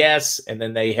saying yes, and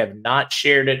then they have not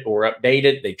shared it or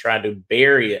updated. They tried to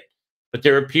bury it, but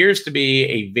there appears to be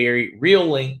a very real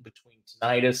link between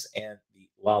tinnitus and the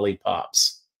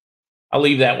lollipops. I'll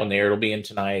leave that one there. It'll be in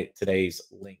today's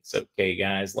links. Okay,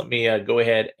 guys, let me go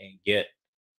ahead and get.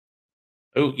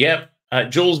 Oh, yep.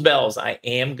 Jules Bells. I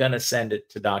am gonna send it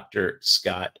to Dr.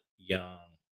 Scott Young.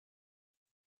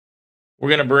 We're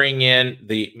gonna bring in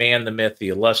the man, the myth, the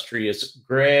illustrious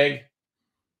Greg.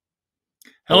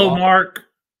 Hello, Mark.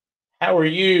 How are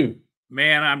you?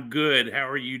 Man, I'm good. How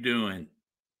are you doing?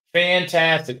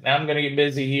 Fantastic. Now I'm going to get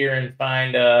busy here and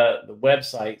find the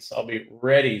website, so I'll be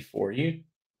ready for you.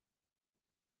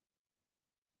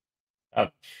 You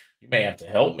may have to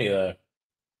help me though.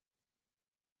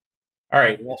 All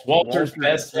right, it's Walter's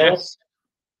Best Health.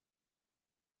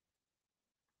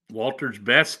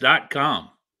 WaltersBest.com.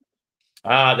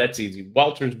 Ah, that's easy.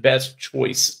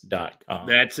 WaltersBestChoice.com.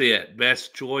 That's it.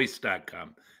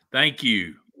 BestChoice.com. Thank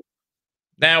you.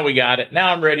 Now we got it.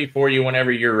 Now I'm ready for you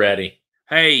whenever you're ready.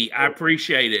 Hey, I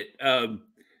appreciate it.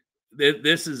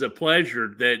 This is a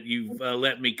pleasure that you've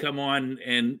let me come on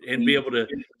and be able to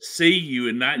see you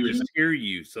and not just hear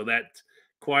you. So that's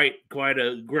quite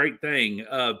a great thing.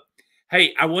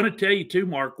 Hey, I want to tell you too,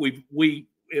 Mark.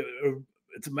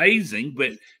 It's amazing,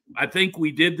 but I think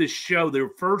we did this show. The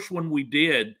first one we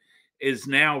did is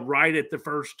now right at the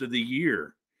first of the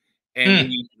year,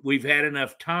 and we've had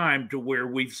enough time to where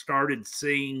we've started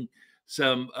seeing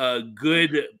some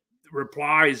good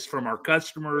replies from our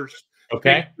customers.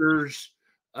 Okay. Pictures.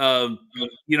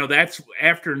 That's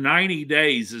after 90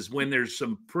 days is when there's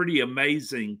some pretty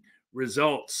amazing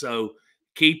results. So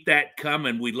keep that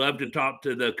coming. We love to talk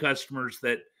to the customers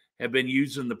that have been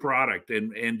using the product,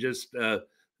 and just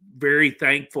very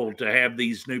thankful to have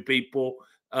these new people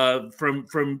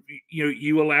from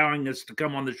you allowing us to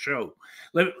come on the show.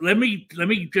 Let me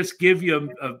just give you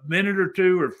a minute or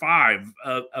two or five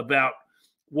about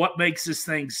what makes this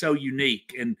thing so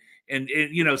unique. And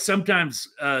sometimes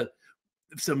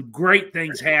some great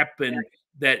things happen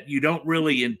that you don't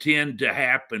really intend to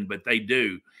happen, but they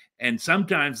do. And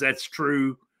sometimes that's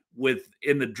true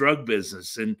in the drug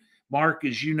business. And Mark,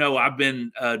 as you know, I've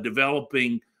been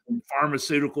developing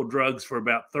pharmaceutical drugs for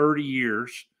about 30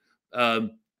 years.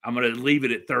 I'm going to leave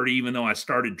it at 30, even though I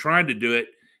started trying to do it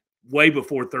way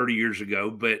before 30 years ago.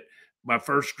 But my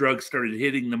first drug started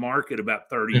hitting the market about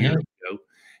 30 years ago.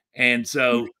 And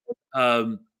so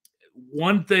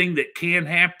one thing that can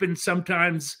happen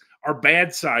sometimes are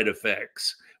bad side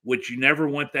effects, which you never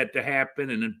want that to happen.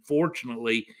 And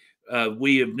unfortunately,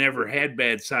 we have never had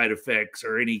bad side effects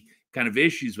or any kind of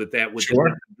issues with that with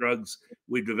the drugs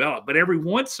we've developed. But every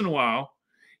once in a while,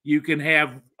 you can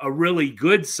have a really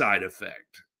good side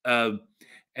effect.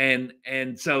 And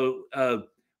so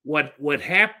what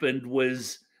happened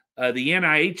was the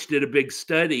NIH did a big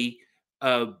study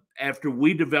after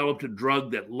we developed a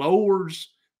drug that lowers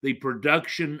the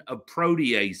production of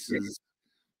proteases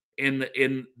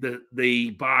in the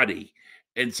body.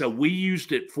 And so we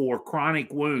used it for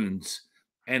chronic wounds,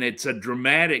 and it's a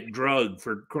dramatic drug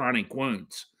for chronic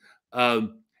wounds.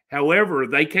 However,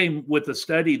 they came with a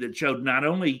study that showed not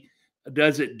only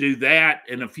does it do that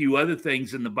and a few other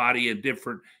things in the body in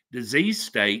different disease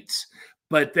states,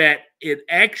 but that it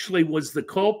actually was the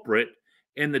culprit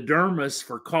in the dermis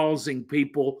for causing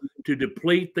people to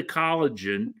deplete the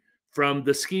collagen from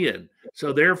the skin.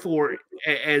 So therefore,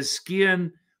 as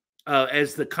the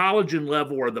collagen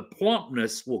level, or the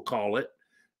plumpness, we'll call it,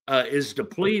 is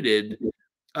depleted,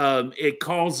 it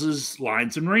causes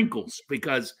lines and wrinkles,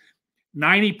 because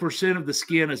 90% of the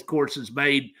skin, of course, is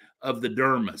made of the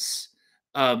dermis.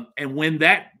 And when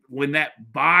that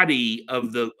body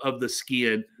of the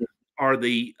skin, or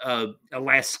the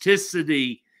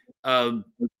elasticity of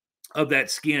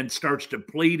that skin, starts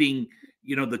depleting,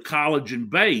 the collagen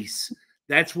base,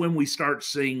 that's when we start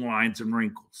seeing lines and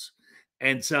wrinkles.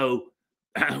 And so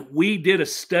we did a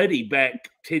study back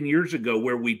 10 years ago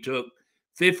where we took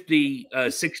 50,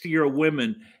 60-year-old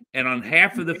women, and on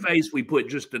half of the face, we put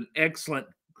just an excellent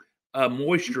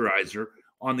moisturizer.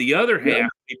 On the other half,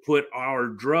 we put our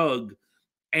drug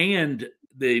and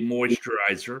the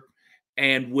moisturizer.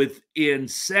 And within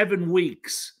 7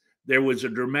 weeks, there was a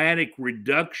dramatic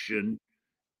reduction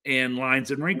in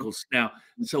lines and wrinkles. Now,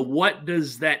 so what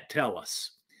does that tell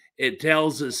us? It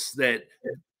tells us that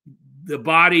the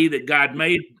body that God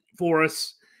made for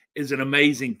us is an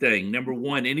amazing thing. Number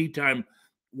one, anytime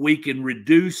we can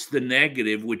reduce the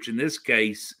negative, which in this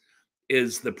case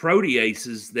is the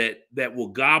proteases that will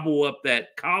gobble up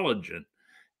that collagen,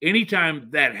 anytime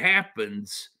that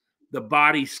happens, the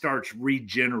body starts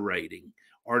regenerating.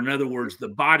 Or in other words, the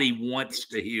body wants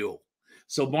to heal.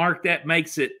 So, Mark, that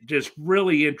makes it just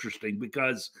really interesting,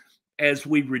 because as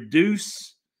we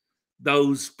reduce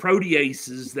those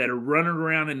proteases that are running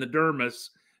around in the dermis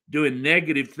doing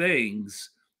negative things,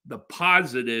 the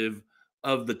positive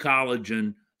of the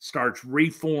collagen starts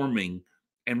reforming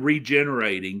and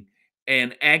regenerating.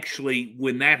 And actually,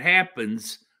 when that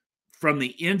happens from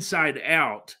the inside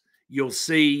out, you'll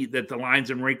see that the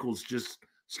lines and wrinkles just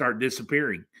start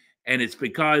disappearing. And it's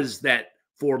because that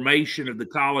formation of the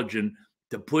collagen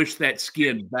to push that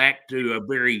skin back to a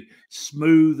very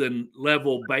smooth and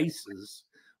level basis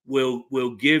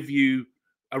will give you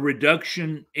a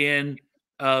reduction in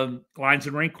lines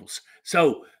and wrinkles.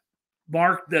 So,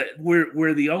 Mark, that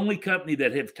we're the only company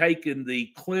that have taken the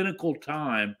clinical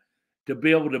time to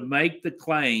be able to make the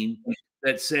claim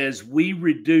that says we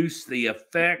reduce the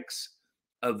effects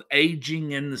of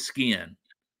aging in the skin.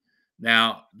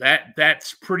 Now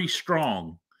that's pretty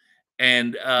strong,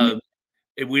 and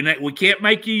we can't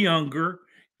make you younger.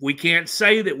 We can't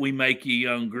say that we make you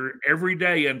younger every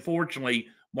day. Unfortunately,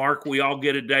 Mark, we all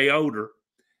get a day older,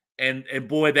 and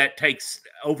boy, that takes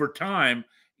over time.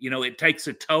 You know, it takes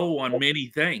a toll on many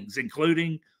things,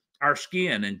 including our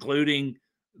skin, including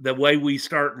the way we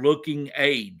start looking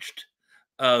aged.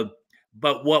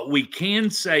 But what we can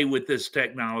say with this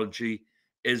technology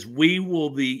is we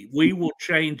will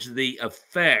change the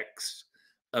effects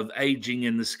of aging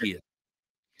in the skin.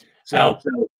 So,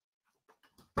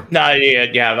 no,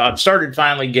 yeah. I've started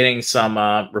finally getting some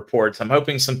reports. I'm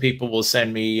hoping some people will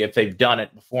send me if they've done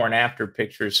it before and after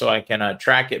pictures, so I can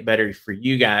track it better for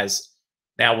you guys.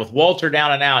 Now, with Walter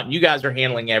down and out, you guys are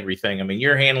handling everything. I mean,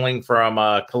 you're handling from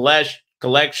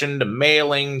collection to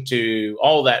mailing to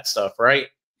all that stuff, right?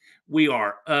 we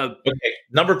are. Okay.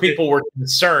 Number of people were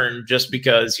concerned just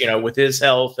because, you know, with his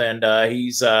health and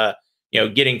he's, you know,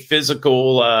 getting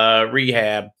physical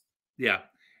rehab. Yeah.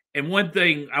 And one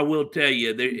thing I will tell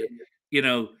you, that, you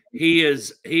know, he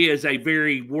is a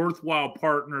very worthwhile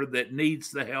partner that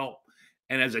needs the help.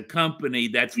 And as a company,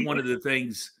 that's one of the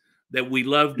things that we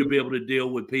love to be able to deal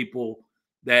with people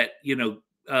that, you know,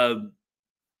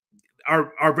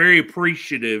 are very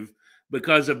appreciative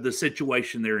because of the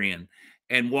situation they're in.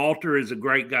 And Walter is a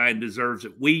great guy and deserves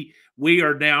it. We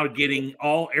are now getting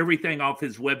everything off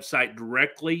his website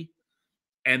directly.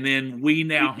 And then we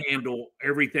now handle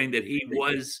everything that he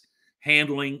was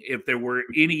handling. If there were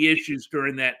any issues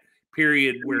during that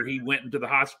period where he went into the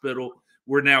hospital,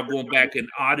 we're now going back and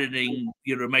auditing,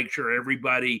 you know, to make sure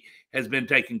everybody has been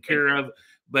taken care of.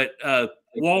 But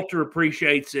Walter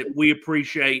appreciates it. We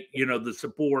appreciate, you know, the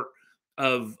support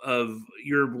of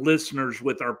your listeners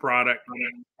with our product,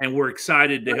 and we're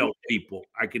excited to help people.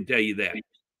 I can tell you that.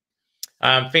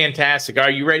 Fantastic. Are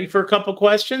you ready for a couple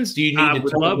questions? Do you need to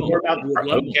talk more about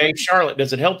okay, Charlotte,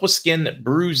 does it help with skin that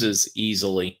bruises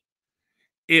easily?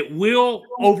 It will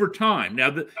over time.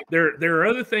 Now, there are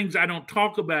other things I don't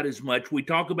talk about as much. We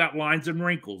talk about lines and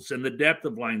wrinkles and the depth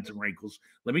of lines and wrinkles.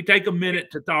 Let me take a minute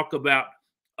to talk about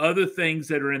other things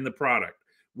that are in the product.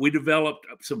 We developed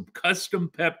some custom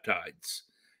peptides,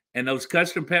 and those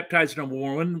custom peptides, number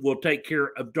one, will take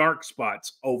care of dark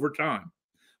spots over time.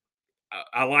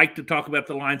 I like to talk about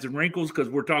the lines and wrinkles because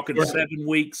we're talking 7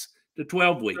 weeks to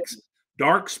 12 weeks.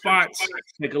 Dark spots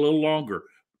take a little longer.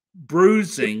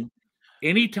 Bruising,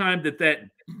 anytime that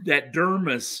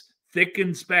dermis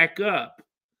thickens back up,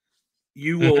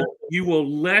 you will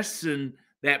lessen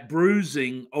that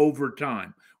bruising over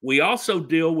time. We also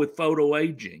deal with photo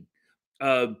aging.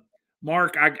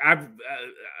 Mark,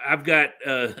 I've got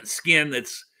skin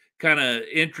that's kind of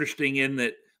interesting in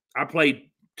that I played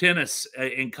tennis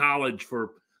in college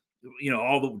for, you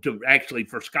know,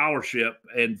 for scholarship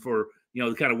and for, you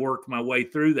know, kind of worked my way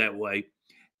through that way.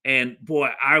 And boy,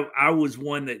 I was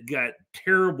one that got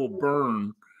terrible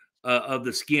burn of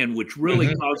the skin, which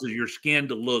really causes your skin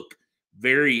to look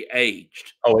very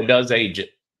aged. Oh, it does age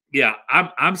it. Yeah,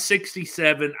 I'm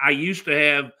 67. I used to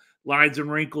have lines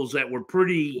and wrinkles that were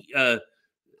pretty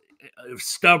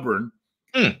stubborn.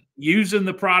 Using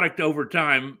the product over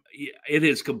time, it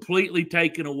has completely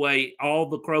taken away all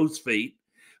the crow's feet,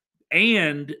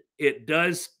 and it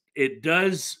does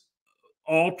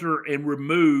alter and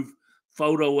remove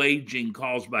photo aging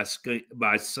caused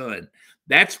by sun.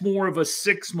 That's more of a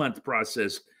 6-month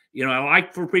process. You know, I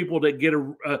like for people to get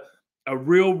a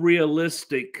real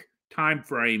realistic time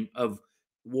frame of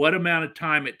what amount of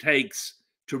time it takes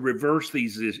to reverse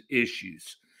these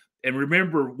issues. And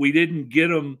remember, we didn't get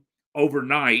them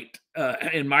overnight.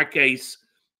 In my case,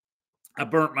 I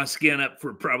burnt my skin up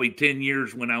for probably 10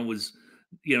 years when I was,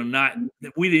 you know,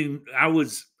 I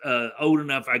was old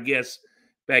enough, I guess,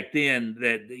 back then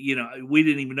that, you know, we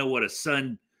didn't even know what a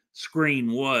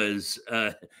sunscreen was.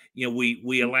 You know,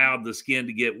 we allowed the skin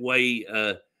to get way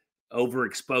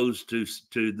overexposed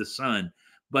to the sun.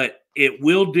 But it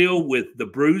will deal with the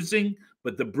bruising,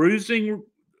 but the bruising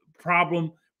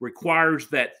problem requires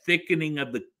that thickening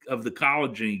of of the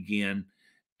collagen again,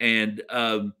 and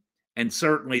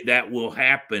certainly that will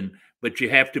happen. But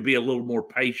you have to be a little more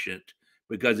patient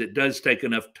because it does take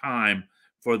enough time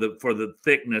for the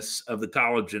thickness of the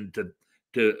collagen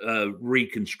to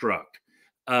reconstruct.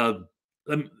 So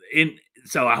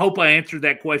I hope I answered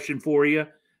that question for you.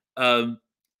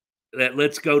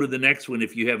 Let's go to the next one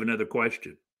if you have another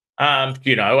question.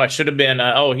 I should have been.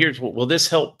 Will this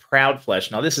help proud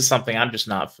flesh? Now, this is something I'm just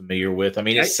not familiar with. I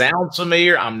mean, it sounds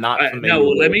familiar. I'm not familiar. No,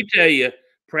 with let me tell you,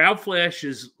 proud flesh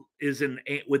is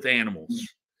with animals.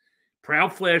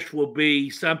 Proud flesh will be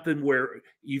something where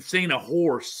you've seen a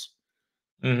horse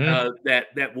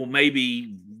that will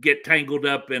maybe get tangled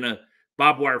up in a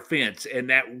barbed wire fence, and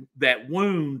that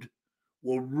wound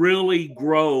will really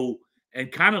grow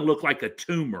and kind of look like a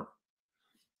tumor.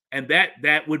 And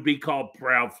that would be called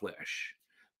proud flesh.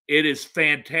 It is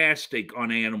fantastic on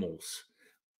animals,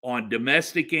 on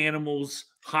domestic animals,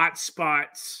 hot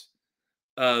spots.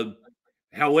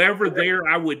 However,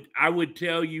 I would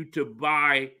tell you to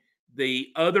buy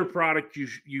the other product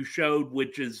you showed,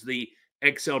 which is the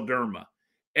XL Derma.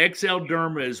 XL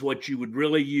Derma is what you would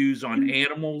really use on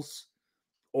animals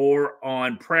or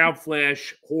on proud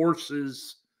flesh,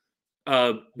 horses.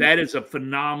 That is a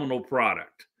phenomenal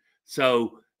product.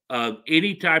 So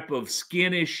any type of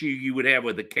skin issue you would have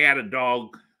with a cat, a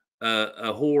dog,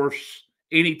 a horse,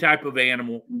 any type of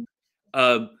animal,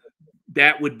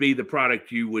 that would be the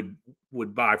product you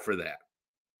would buy for that.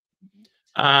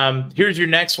 Here's your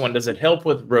next one. Does it help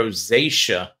with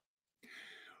rosacea?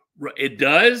 It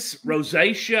does.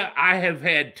 Rosacea. I have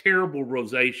had terrible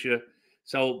rosacea.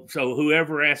 So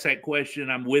whoever asked that question,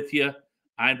 I'm with you.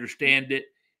 I understand it.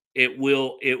 It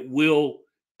will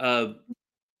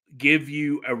give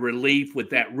you a relief with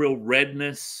that real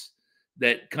redness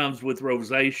that comes with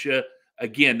rosacea.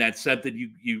 Again, that's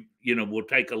something you will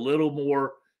take a little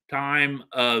more time,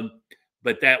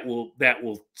 but that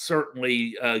will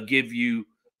certainly give you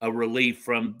a relief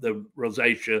from the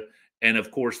rosacea, and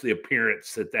of course the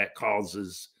appearance that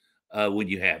causes when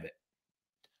you have it.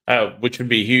 Which would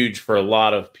be huge for a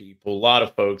lot of people, a lot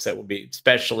of folks. That would be,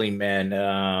 especially men,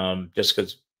 just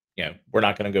because we're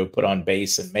not going to go put on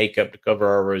base and makeup to cover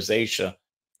our rosacea.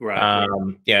 Right.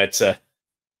 Yeah, so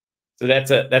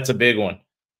that's a big one.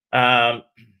 Boy,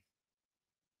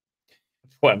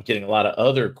 I'm getting a lot of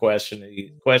other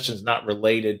questions not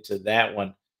related to that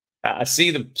one. I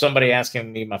see somebody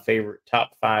asking me my favorite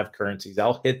top 5 currencies.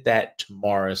 I'll hit that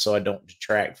tomorrow so I don't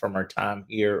detract from our time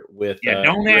here with.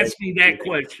 Don't ask me that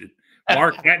question,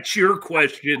 Mark. That's your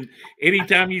question.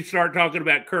 Anytime you start talking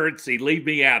about currency, leave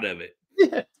me out of it.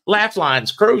 Laugh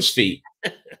lines, crow's feet.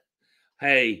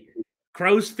 Hey,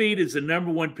 crow's feet is the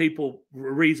 #1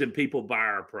 reason people buy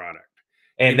our product.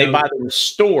 And they buy the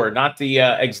Restore, not the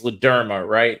Exladerma,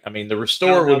 right? I mean, the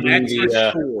Restore would be the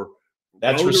Restore.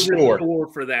 That's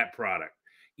Restore for that product.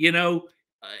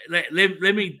 Let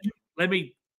me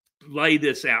lay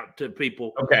this out to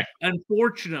people. Okay.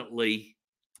 Unfortunately,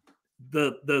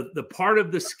 the part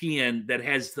of the skin that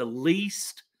has the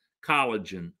least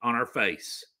collagen on our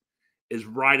face is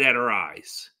right at our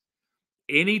eyes.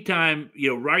 Anytime,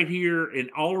 right here and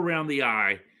all around the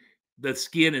eye, the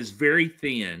skin is very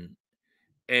thin,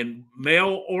 and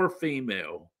male or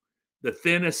female, the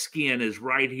thinnest skin is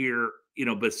right here,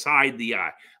 beside the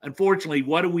eye. Unfortunately,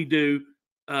 what do we do?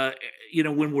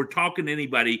 When we're talking to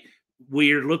anybody,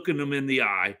 we're looking them in the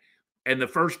eye, and the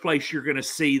first place you're going to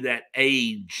see that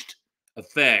aged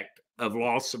effect of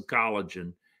loss of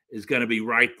collagen is going to be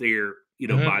right there,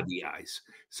 by the eyes.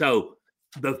 So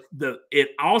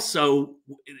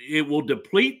it will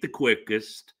deplete the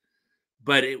quickest,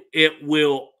 but it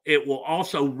will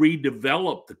also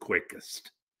redevelop the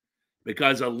quickest,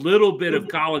 because a little bit of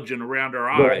collagen around our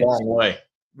eyes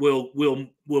will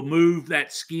move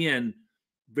that skin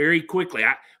very quickly.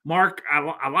 Mark,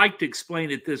 I like to explain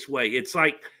it this way. It's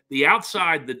like the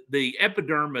outside, the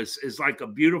epidermis is like a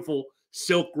beautiful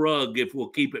silk rug if we'll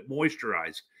keep it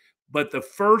moisturized. But the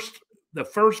first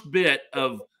bit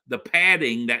of the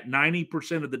padding, that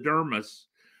 90% of the dermis,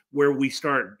 where we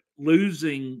start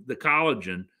losing the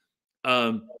collagen,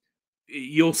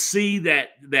 you'll see that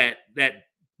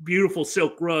beautiful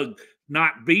silk rug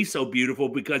not be so beautiful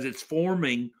because it's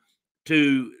forming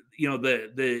to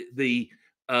the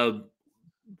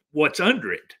what's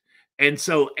under it. And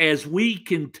so as we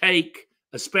can take,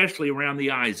 especially around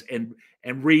the eyes, and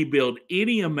rebuild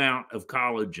any amount of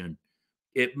collagen,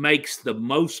 it makes the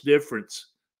most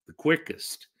difference the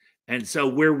quickest. And so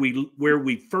where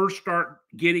we first start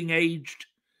getting aged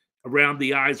around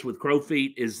the eyes with crow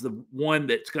feet is the one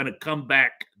that's going to come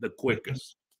back the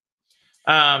quickest.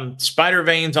 Spider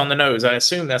veins on the nose. I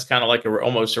assume that's kind of like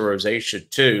almost a rosacea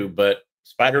too, but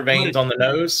spider veins on the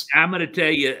nose. I'm going to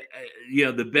tell you,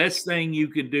 the best thing you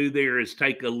can do there is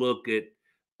take a look at.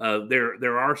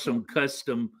 There are some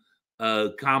custom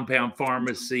compound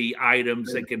pharmacy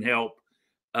items that can help.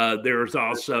 There's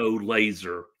also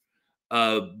laser,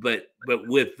 but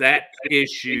with that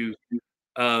issue,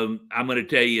 I'm going to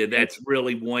tell you that's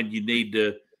really one you need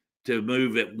to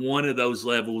move at one of those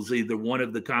levels, either one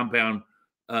of the compound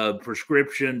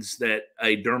prescriptions that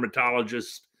a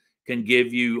dermatologist can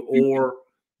give you, or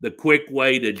the quick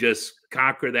way to just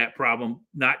conquer that problem,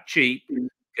 not cheap,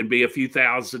 can be a few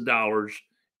 $1,000s,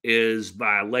 is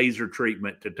by laser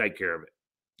treatment to take care of it.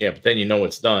 Yeah, but then you know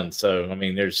it's done. So I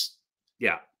mean, there's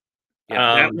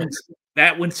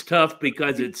that one's tough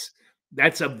because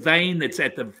that's a vein that's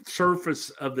at the surface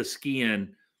of the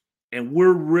skin, and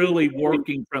we're really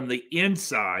working from the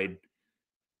inside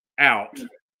out,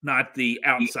 not the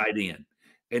outside in.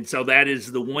 And so that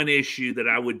is the one issue that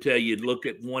I would tell you, look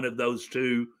at one of those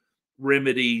two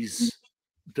remedies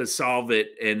to solve it,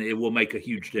 and it will make a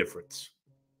huge difference.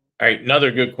 All right, another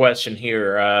good question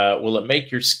here. Will it make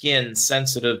your skin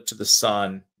sensitive to the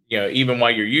sun? Even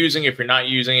while you're using it, if you're not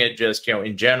using it, just,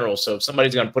 in general. So if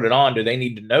somebody's going to put it on, do they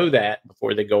need to know that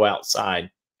before they go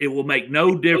outside? It will make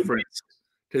no difference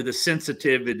to the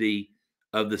sensitivity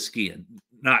of the skin.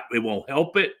 It won't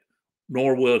help it,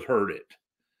 nor will it hurt it.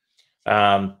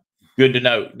 Good to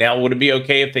know. Now, would it be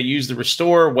okay if they use the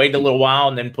Restore, wait a little while,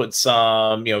 and then put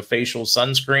some, facial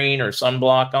sunscreen or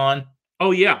sunblock on?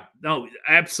 Oh, yeah. No,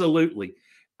 absolutely.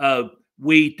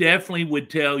 We definitely would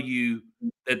tell you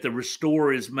that the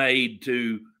Restore is made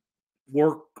to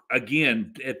work,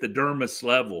 again, at the dermis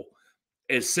level.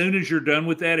 As soon as you're done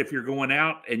with that, if you're going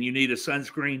out and you need a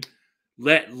sunscreen,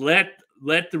 let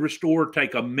the Restore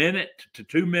take a minute to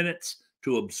 2 minutes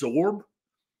to absorb,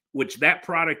 which that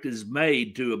product is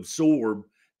made to absorb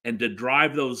and to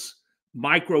drive those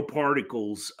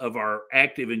microparticles of our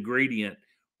active ingredient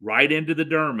right into the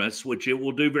dermis, which it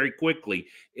will do very quickly.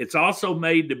 It's also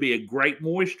made to be a great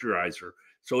moisturizer,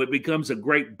 so it becomes a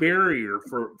great barrier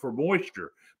for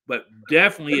moisture. But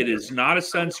definitely it is not a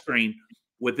sunscreen.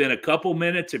 Within a couple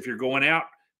minutes, if you're going out,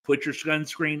 put your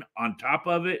sunscreen on top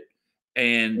of it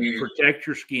and protect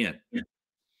your skin.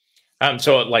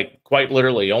 So like quite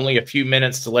literally only a few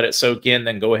minutes to let it soak in,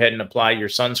 then go ahead and apply your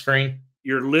sunscreen.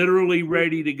 You're literally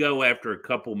ready to go after a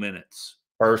couple minutes.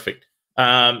 Perfect.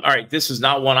 All right. This is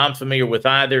not one I'm familiar with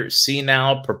either.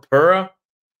 Senile purpura.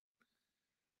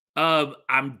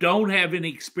 I don't have any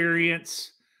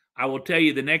experience. I will tell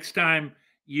you, the next time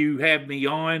you have me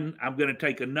on, I'm going to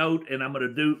take a note, and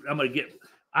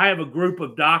I have a group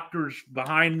of doctors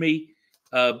behind me,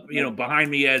 behind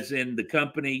me as in the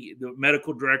company, the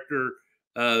medical director,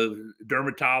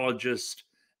 dermatologist,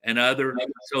 and other.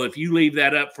 So if you leave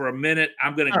that up for a minute,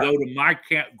 I'm going to go to my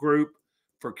group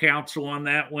for counsel on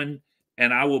that one,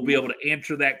 and I will be able to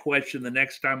answer that question the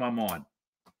next time I'm on.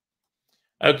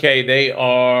 Okay, they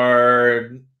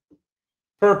are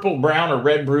purple, brown, or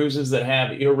red bruises that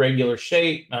have irregular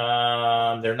shape.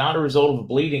 They're not a result of a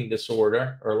bleeding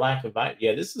disorder or lack of vitamin.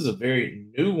 Yeah, this is a very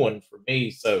new one for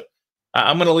me. So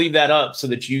I'm going to leave that up so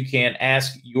that you can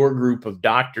ask your group of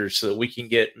doctors so that we can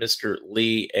get Mr.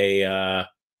 Lee a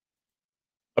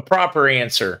proper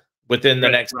answer within the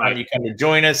next time you come to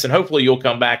join us. And hopefully you'll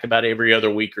come back about every other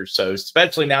week or so,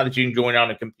 especially now that you can join on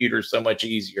a computer so much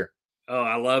easier. Oh,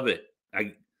 I love it.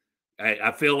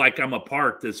 I feel like I'm a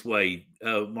part this way,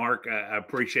 Mark. I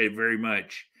appreciate it very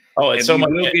much. Oh, it's so much.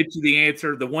 We'll get you the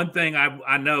answer. The one thing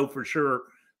I know for sure,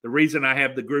 the reason I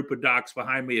have the group of docs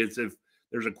behind me is if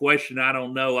there's a question I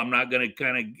don't know, I'm not going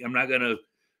to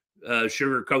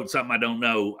sugarcoat something I don't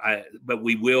know. But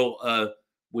we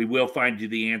will find you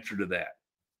the answer to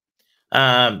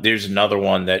that. There's another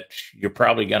one that you're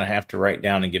probably going to have to write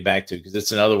down and get back to, because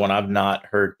it's another one I've not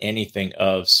heard anything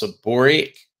of.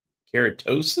 Seborrheic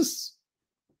keratosis.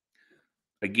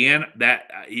 Again, that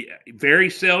very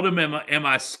seldom am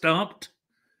I stumped,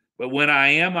 but when I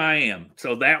am, I am.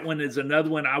 So that one is another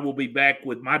one. I will be back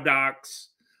with my docs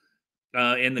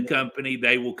in the company.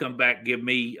 They will come back, give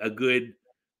me a good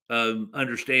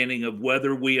understanding of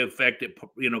whether we affect it,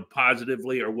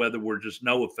 positively, or whether we're just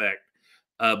no effect.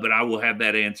 But I will have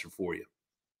that answer for you.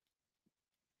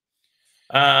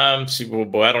 See, well,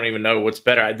 boy, I don't even know what's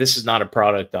better. This is not a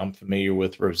product I'm familiar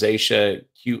with. Rosacea,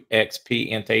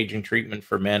 QXP, anti-aging treatment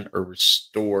for men, or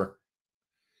Restore.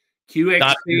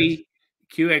 QXP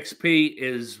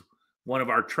is one of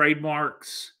our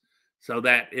trademarks. So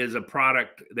that is a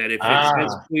product that if it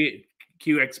says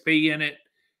QXP in it,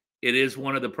 it is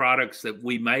one of the products that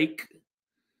we make.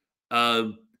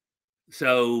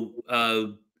 So,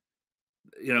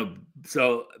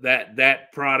 so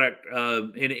that product,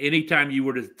 and anytime you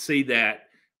were to see that,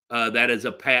 that is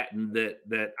a patent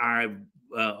that I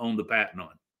own the patent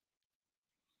on.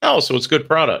 Oh, so it's good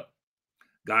product.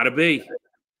 Gotta be.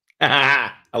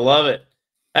 I love it.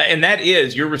 And that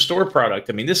is your restore product.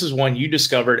 I mean, this is one you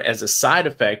discovered as a side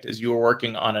effect as you were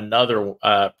working on another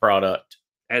product.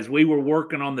 As we were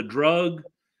working on the drug,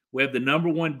 we have the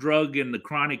 #1 drug in the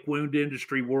chronic wound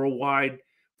industry worldwide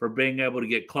for being able to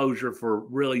get closure for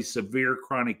really severe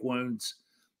chronic wounds.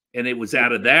 And it was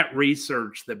out of that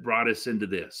research that brought us into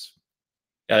this.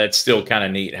 It's still kind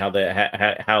of neat how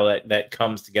that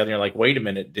comes together. You're like, wait a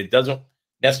minute, it doesn't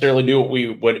necessarily do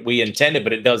what we intended,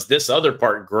 but it does this other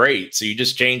part great. So you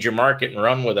just change your market and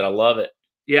run with it. I love it.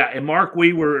 Yeah, and Mark,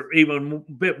 we were even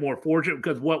a bit more fortunate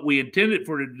because what we intended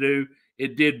for it to do,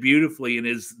 it did beautifully and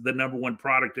is the #1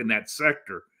 product in that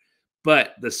sector.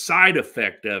 But the side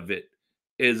effect of it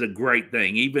is a great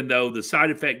thing, even though the side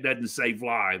effect doesn't save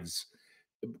lives,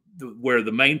 where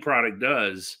the main product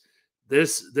does.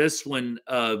 This one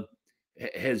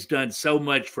has done so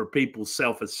much for people's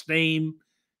self-esteem.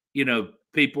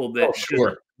 People Oh, that just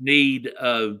sure. need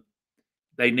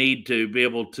they need to be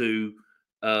able to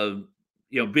uh,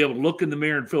 be able to look in the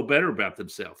mirror and feel better about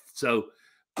themselves. So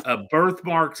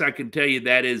birthmarks, I can tell you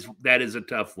that is a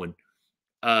tough one.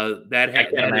 I can That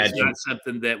is imagine. not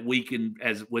something that we can,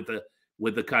 as with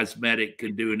a cosmetic,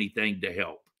 can do anything to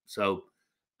help. So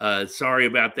sorry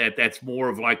about that. That's more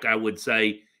of, like, I would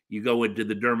say, you go into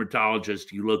the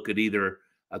dermatologist, you look at either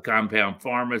a compound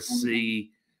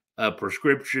pharmacy, a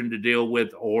prescription to deal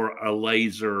with, or a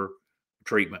laser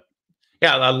treatment.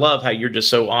 Yeah, I love how you're just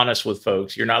so honest with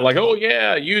folks. You're not like, "Oh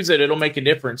yeah, use it. It'll make a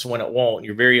difference," when it won't.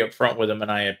 You're very upfront with them,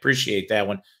 and I appreciate that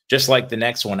one. Just like the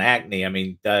next one, acne. I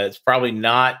mean, it's probably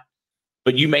not,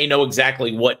 but you may know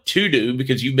exactly what to do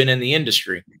because you've been in the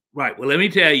industry. Right. Well, let me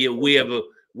tell you, we have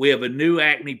a new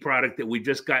acne product that we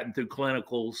just gotten through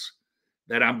clinicals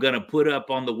that I'm going to put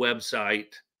up on the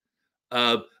website.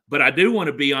 But I do want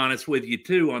to be honest with you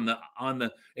too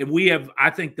and we have, I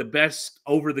think, the best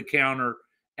over the counter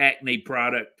acne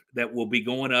product that will be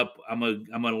going up. I'm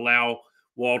gonna allow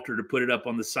Walter to put it up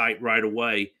on the site right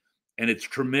away, and it's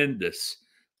tremendous.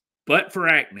 But for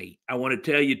acne, I want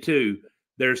to tell you too,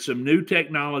 there's some new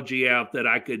technology out that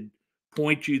I could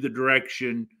point you the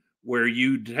direction where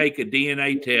you take a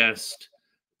DNA test.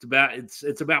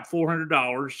 It's about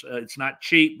 $400. It's not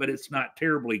cheap, but it's not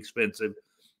terribly expensive.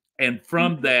 And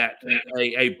from that,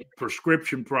 a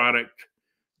prescription product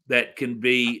that can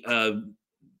be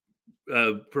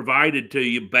provided to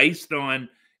you based on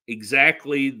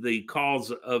exactly the cause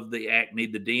of the acne,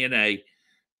 the DNA,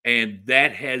 and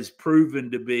that has proven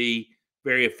to be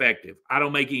very effective. I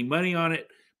don't make any money on it,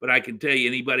 but I can tell you,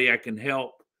 anybody I can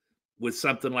help with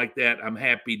something like that, I'm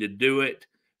happy to do it.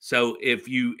 So if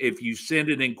you send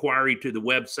an inquiry to the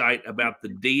website about the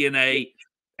DNA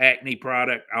acne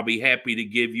product, I'll be happy to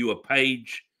give you a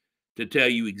page to tell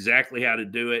you exactly how to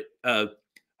do it.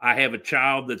 I have a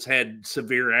child that's had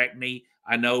severe acne.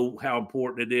 I know how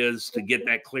important it is to get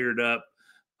that cleared up.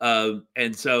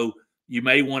 And so you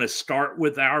may want to start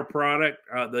with our product,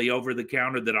 the over the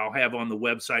counter that I'll have on the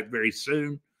website very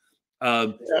soon.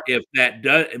 If that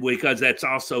does, because that's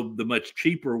also the much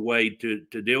cheaper way to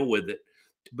deal with it.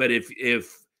 But if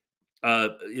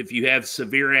you have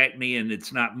severe acne and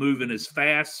it's not moving as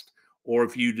fast, or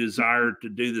if you desire to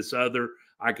do this other,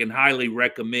 I can highly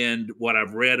recommend what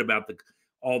I've read about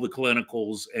all the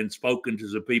clinicals and spoken to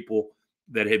the people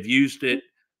that have used it.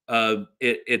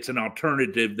 It's an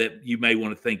alternative that you may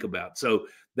want to think about. So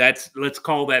let's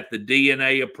call that the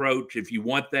DNA approach. If you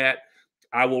want that,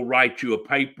 I will write you a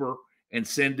paper and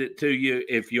send it to you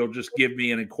if you'll just give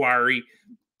me an inquiry,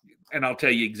 and I'll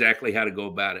tell you exactly how to go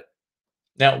about it.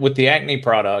 Now, with the acne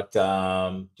product, do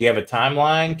you have a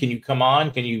timeline? Can you come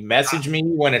on? Can you message me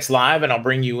when it's live, and I'll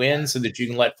bring you in so that you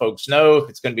can let folks know if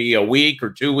it's going to be a week or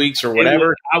 2 weeks or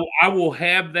whatever? I will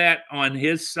have that on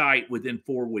his site within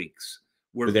 4 weeks.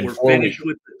 Within We're 4 weeks. finished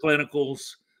with the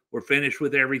clinicals. We're finished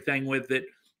with everything with it.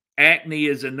 Acne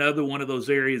is another one of those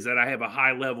areas that I have a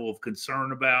high level of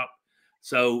concern about.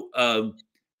 So,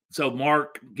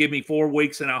 Mark, give me 4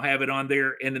 weeks and I'll have it on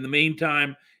there. And in the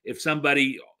meantime, if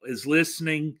somebody is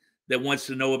listening that wants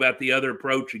to know about the other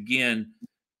approach, again,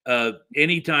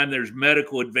 anytime there's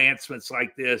medical advancements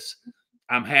like this,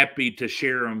 I'm happy to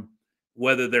share them,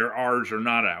 whether they're ours or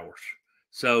not ours.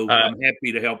 So I'm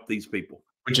happy to help these people.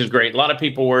 Which is great. A lot of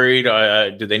people worried.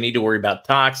 Do they need to worry about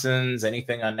toxins,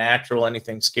 anything unnatural,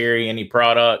 anything scary, any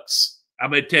products?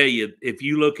 I'm going to tell you, if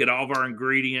you look at all of our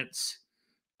ingredients,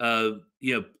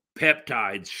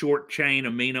 peptides, short chain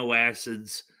amino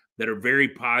acids that are very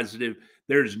positive.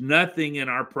 There's nothing in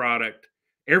our product.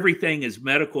 Everything is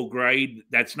medical grade.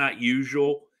 That's not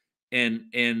usual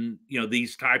in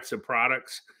these types of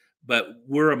products, but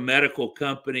we're a medical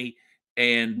company,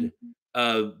 and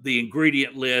the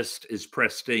ingredient list is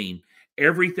pristine.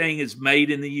 Everything is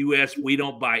made in the U.S. We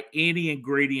don't buy any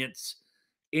ingredients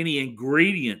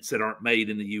that aren't made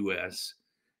in the U.S.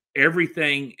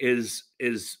 Everything is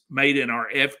made in our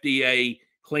FDA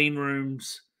clean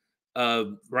rooms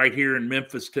right here in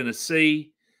Memphis,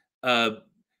 Tennessee.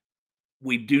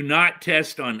 We do not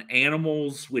test on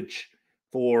animals, which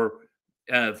for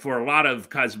a lot of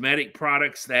cosmetic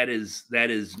products, that is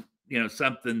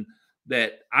something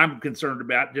that I'm concerned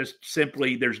about. Just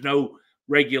simply, there's no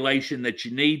regulation that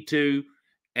you need to,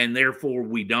 and therefore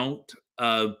we don't.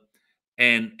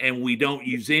 And we don't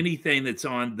use anything that's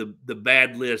on the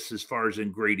bad list as far as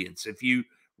ingredients. If you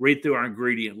read through our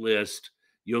ingredient list,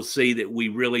 you'll see that we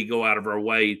really go out of our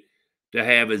way to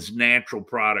have as natural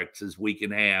products as we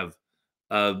can have.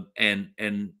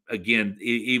 And again,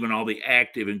 even all the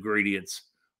active ingredients,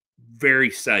 very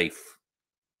safe.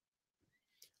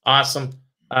 Awesome.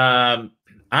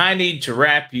 I need to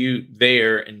wrap you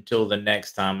there until the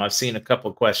next time. I've seen a couple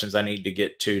of questions I need to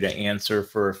get to answer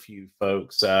for a few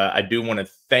folks. I do want to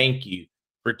thank you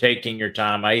for taking your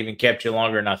time. I even kept you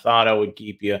longer than I thought I would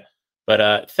keep you.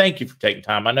 But thank you for taking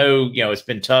time. I know, it's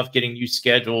been tough getting you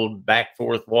scheduled back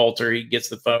forth. Walter, he gets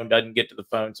the phone, doesn't get to the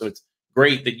phone. So it's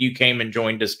great that you came and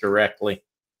joined us directly.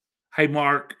 Hey,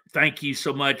 Mark, thank you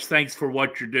so much. Thanks for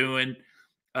what you're doing.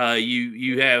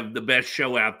 You have the best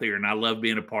show out there, and I love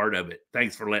being a part of it.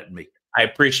 Thanks for letting me. I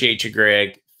appreciate you,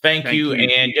 Greg. Thank you.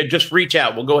 And just reach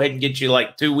out. We'll go ahead and get you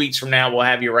like 2 weeks from now. We'll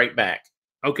have you right back.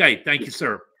 Okay. Thank you,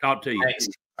 sir. Talk to you. Thanks.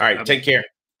 All right. Take care.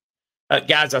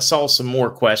 Guys, I saw some more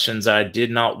questions I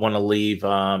did not want to leave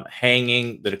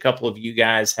hanging that a couple of you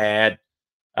guys had.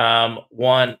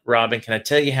 One, Robin, can I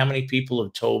tell you how many people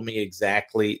have told me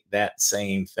exactly that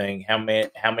same thing? How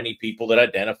many people that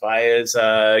identify as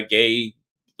gay,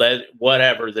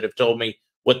 whatever, that have told me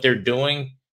what they're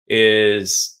doing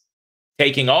is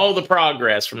taking all the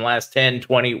progress from the last 10,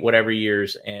 20, whatever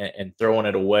years and throwing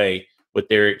it away with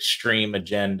their extreme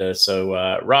agenda.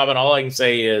 So, Robin, all I can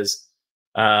say is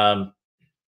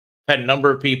had a number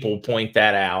of people point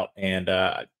that out, and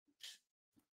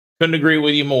couldn't agree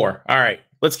with you more. All right,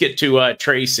 let's get to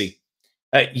Tracy.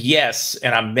 Yes,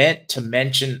 and I meant to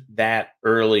mention that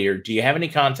earlier. Do you have any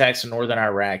contacts in Northern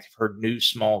Iraq? I've heard new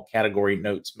small category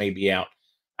notes may be out.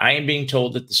 I am being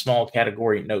told that the small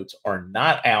category notes are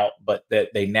not out, but that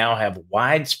they now have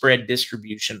widespread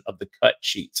distribution of the cut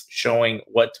sheets showing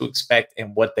what to expect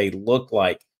and what they look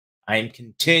like. I am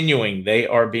continuing. They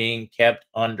are being kept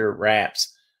under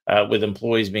wraps. With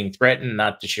employees being threatened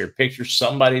not to share pictures.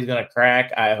 Somebody's going to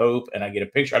crack, I hope, and I get a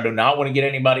picture. I do not want to get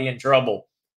anybody in trouble,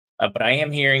 but I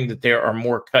am hearing that there are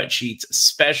more cut sheets,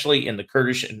 especially in the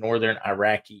Kurdish and Northern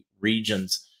Iraqi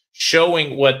regions,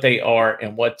 showing what they are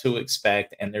and what to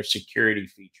expect and their security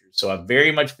features. So I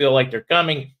very much feel like they're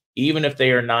coming, even if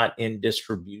they are not in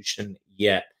distribution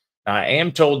yet. Now, I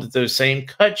am told that those same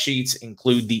cut sheets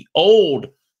include the old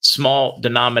small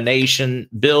denomination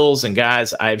bills. And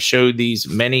guys, I've showed these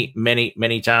many, many,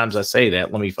 many times. I say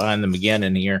that. Let me find them again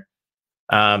in here.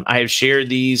 I have shared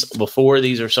these before.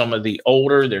 These are some of the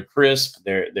older. They're crisp.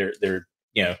 They're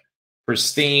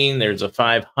pristine. There's a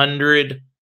 500.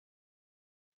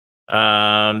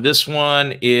 This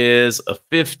one is a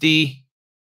 50.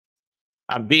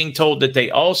 I'm being told that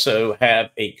they also have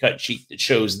a cut sheet that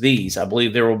shows these. I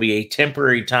believe there will be a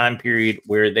temporary time period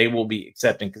where they will be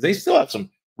accepting, because they still have some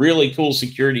really cool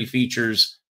security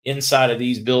features inside of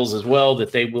these bills as well,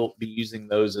 that they will be using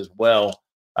those as well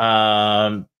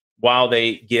while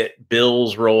they get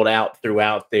bills rolled out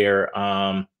throughout their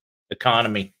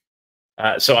economy.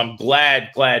 So I'm glad,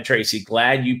 Tracy,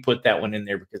 glad you put that one in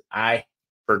there, because I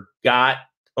forgot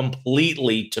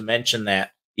completely to mention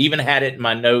that. Even had it in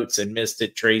my notes and missed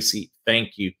it. Tracy,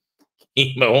 thank you.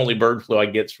 My only bird flu I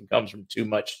get comes from too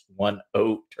much 10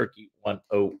 turkey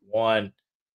 101.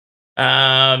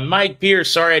 Mike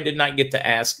Pierce, sorry I did not get to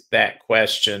ask that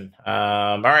question.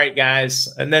 All right, guys.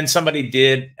 And then somebody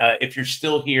did, if you're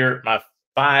still here, my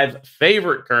 5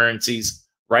 favorite currencies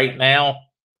right now.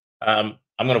 I'm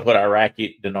going to put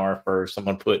Iraqi dinar first. I'm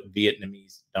going to put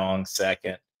Vietnamese dong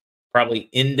second. Probably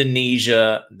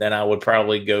Indonesia. Then I would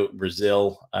probably go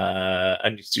Brazil.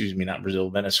 Excuse me, not Brazil,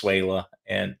 Venezuela,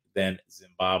 and then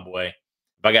Zimbabwe.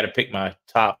 If I got to pick my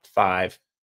top 5,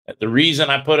 the reason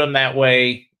I put them that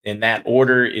way in that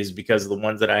order is because of the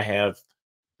ones that I have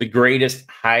the greatest,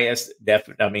 highest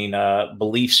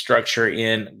belief structure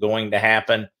in going to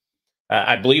happen.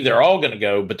 I believe they're all going to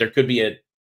go, but there could be a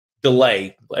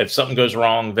delay. If something goes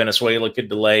wrong, Venezuela could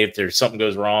delay. If there's something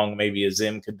goes wrong, maybe a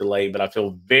Zim could delay. But I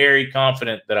feel very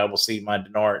confident that I will see my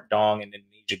dinar, dong, and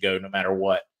Indonesia go no matter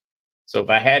what. So if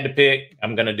I had to pick,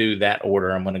 I'm going to do that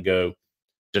order. I'm going to go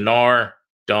dinar,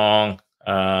 dong,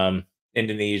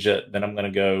 Indonesia. Then I'm going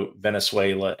to go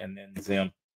Venezuela and then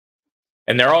Zim.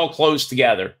 And they're all close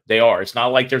together. They are. It's not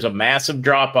like there's a massive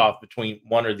drop off between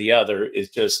one or the other.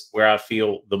 It's just where I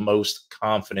feel the most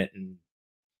confident and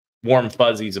warm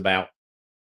fuzzies about.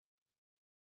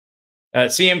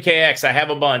 CMKX, I have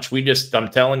a bunch. I'm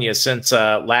telling you, since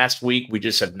last week, we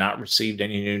just have not received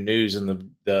any new news.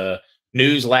 And the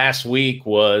news last week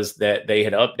was that they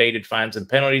had updated fines and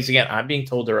penalties again. I'm being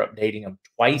told they're updating them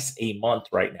twice a month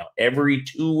right now. Every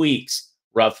 2 weeks,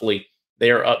 roughly,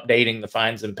 they are updating the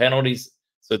fines and penalties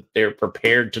so that they're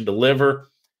prepared to deliver.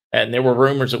 And there were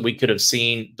rumors that we could have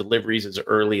seen deliveries as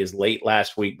early as late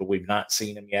last week, but we've not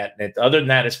seen them yet. And other than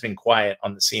that, it's been quiet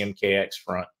on the CMKX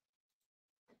front.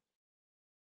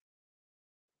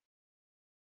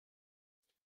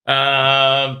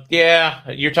 Yeah,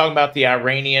 you're talking about the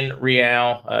Iranian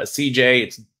rial, CJ.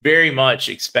 It's very much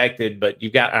expected, but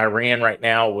you've got Iran right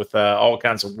now with all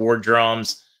kinds of war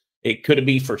drums. It could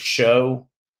be for show.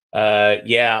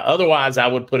 Yeah, otherwise I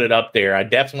would put it up there. I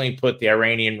definitely put the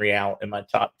Iranian rial in my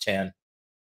top 10.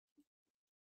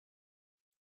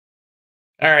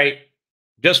 All right.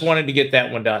 Just wanted to get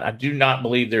that one done. I do not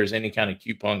believe there's any kind of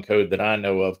coupon code that I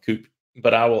know of,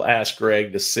 but I will ask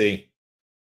Greg to see.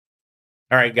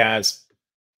 All right, guys.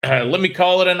 Let me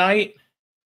call it a night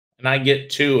and I get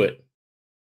to it.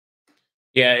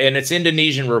 Yeah, and it's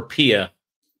Indonesian rupiah,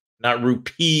 not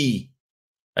rupee.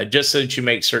 Just so that you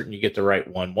make certain you get the right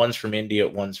one. One's from India,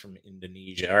 one's from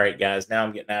Indonesia. All right, guys. Now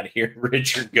I'm getting out of here.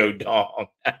 Richard, go dong.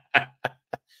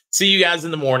 See you guys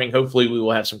in the morning. Hopefully, we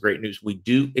will have some great news. We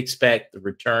do expect the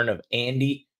return of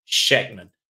Andy Scheckman.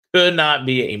 Could not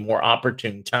be a more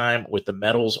opportune time with the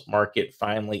metals market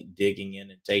finally digging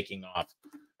in and taking off.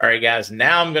 All right, guys.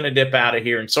 Now I'm going to dip out of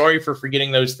here. And sorry for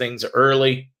forgetting those things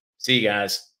early. See you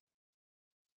guys.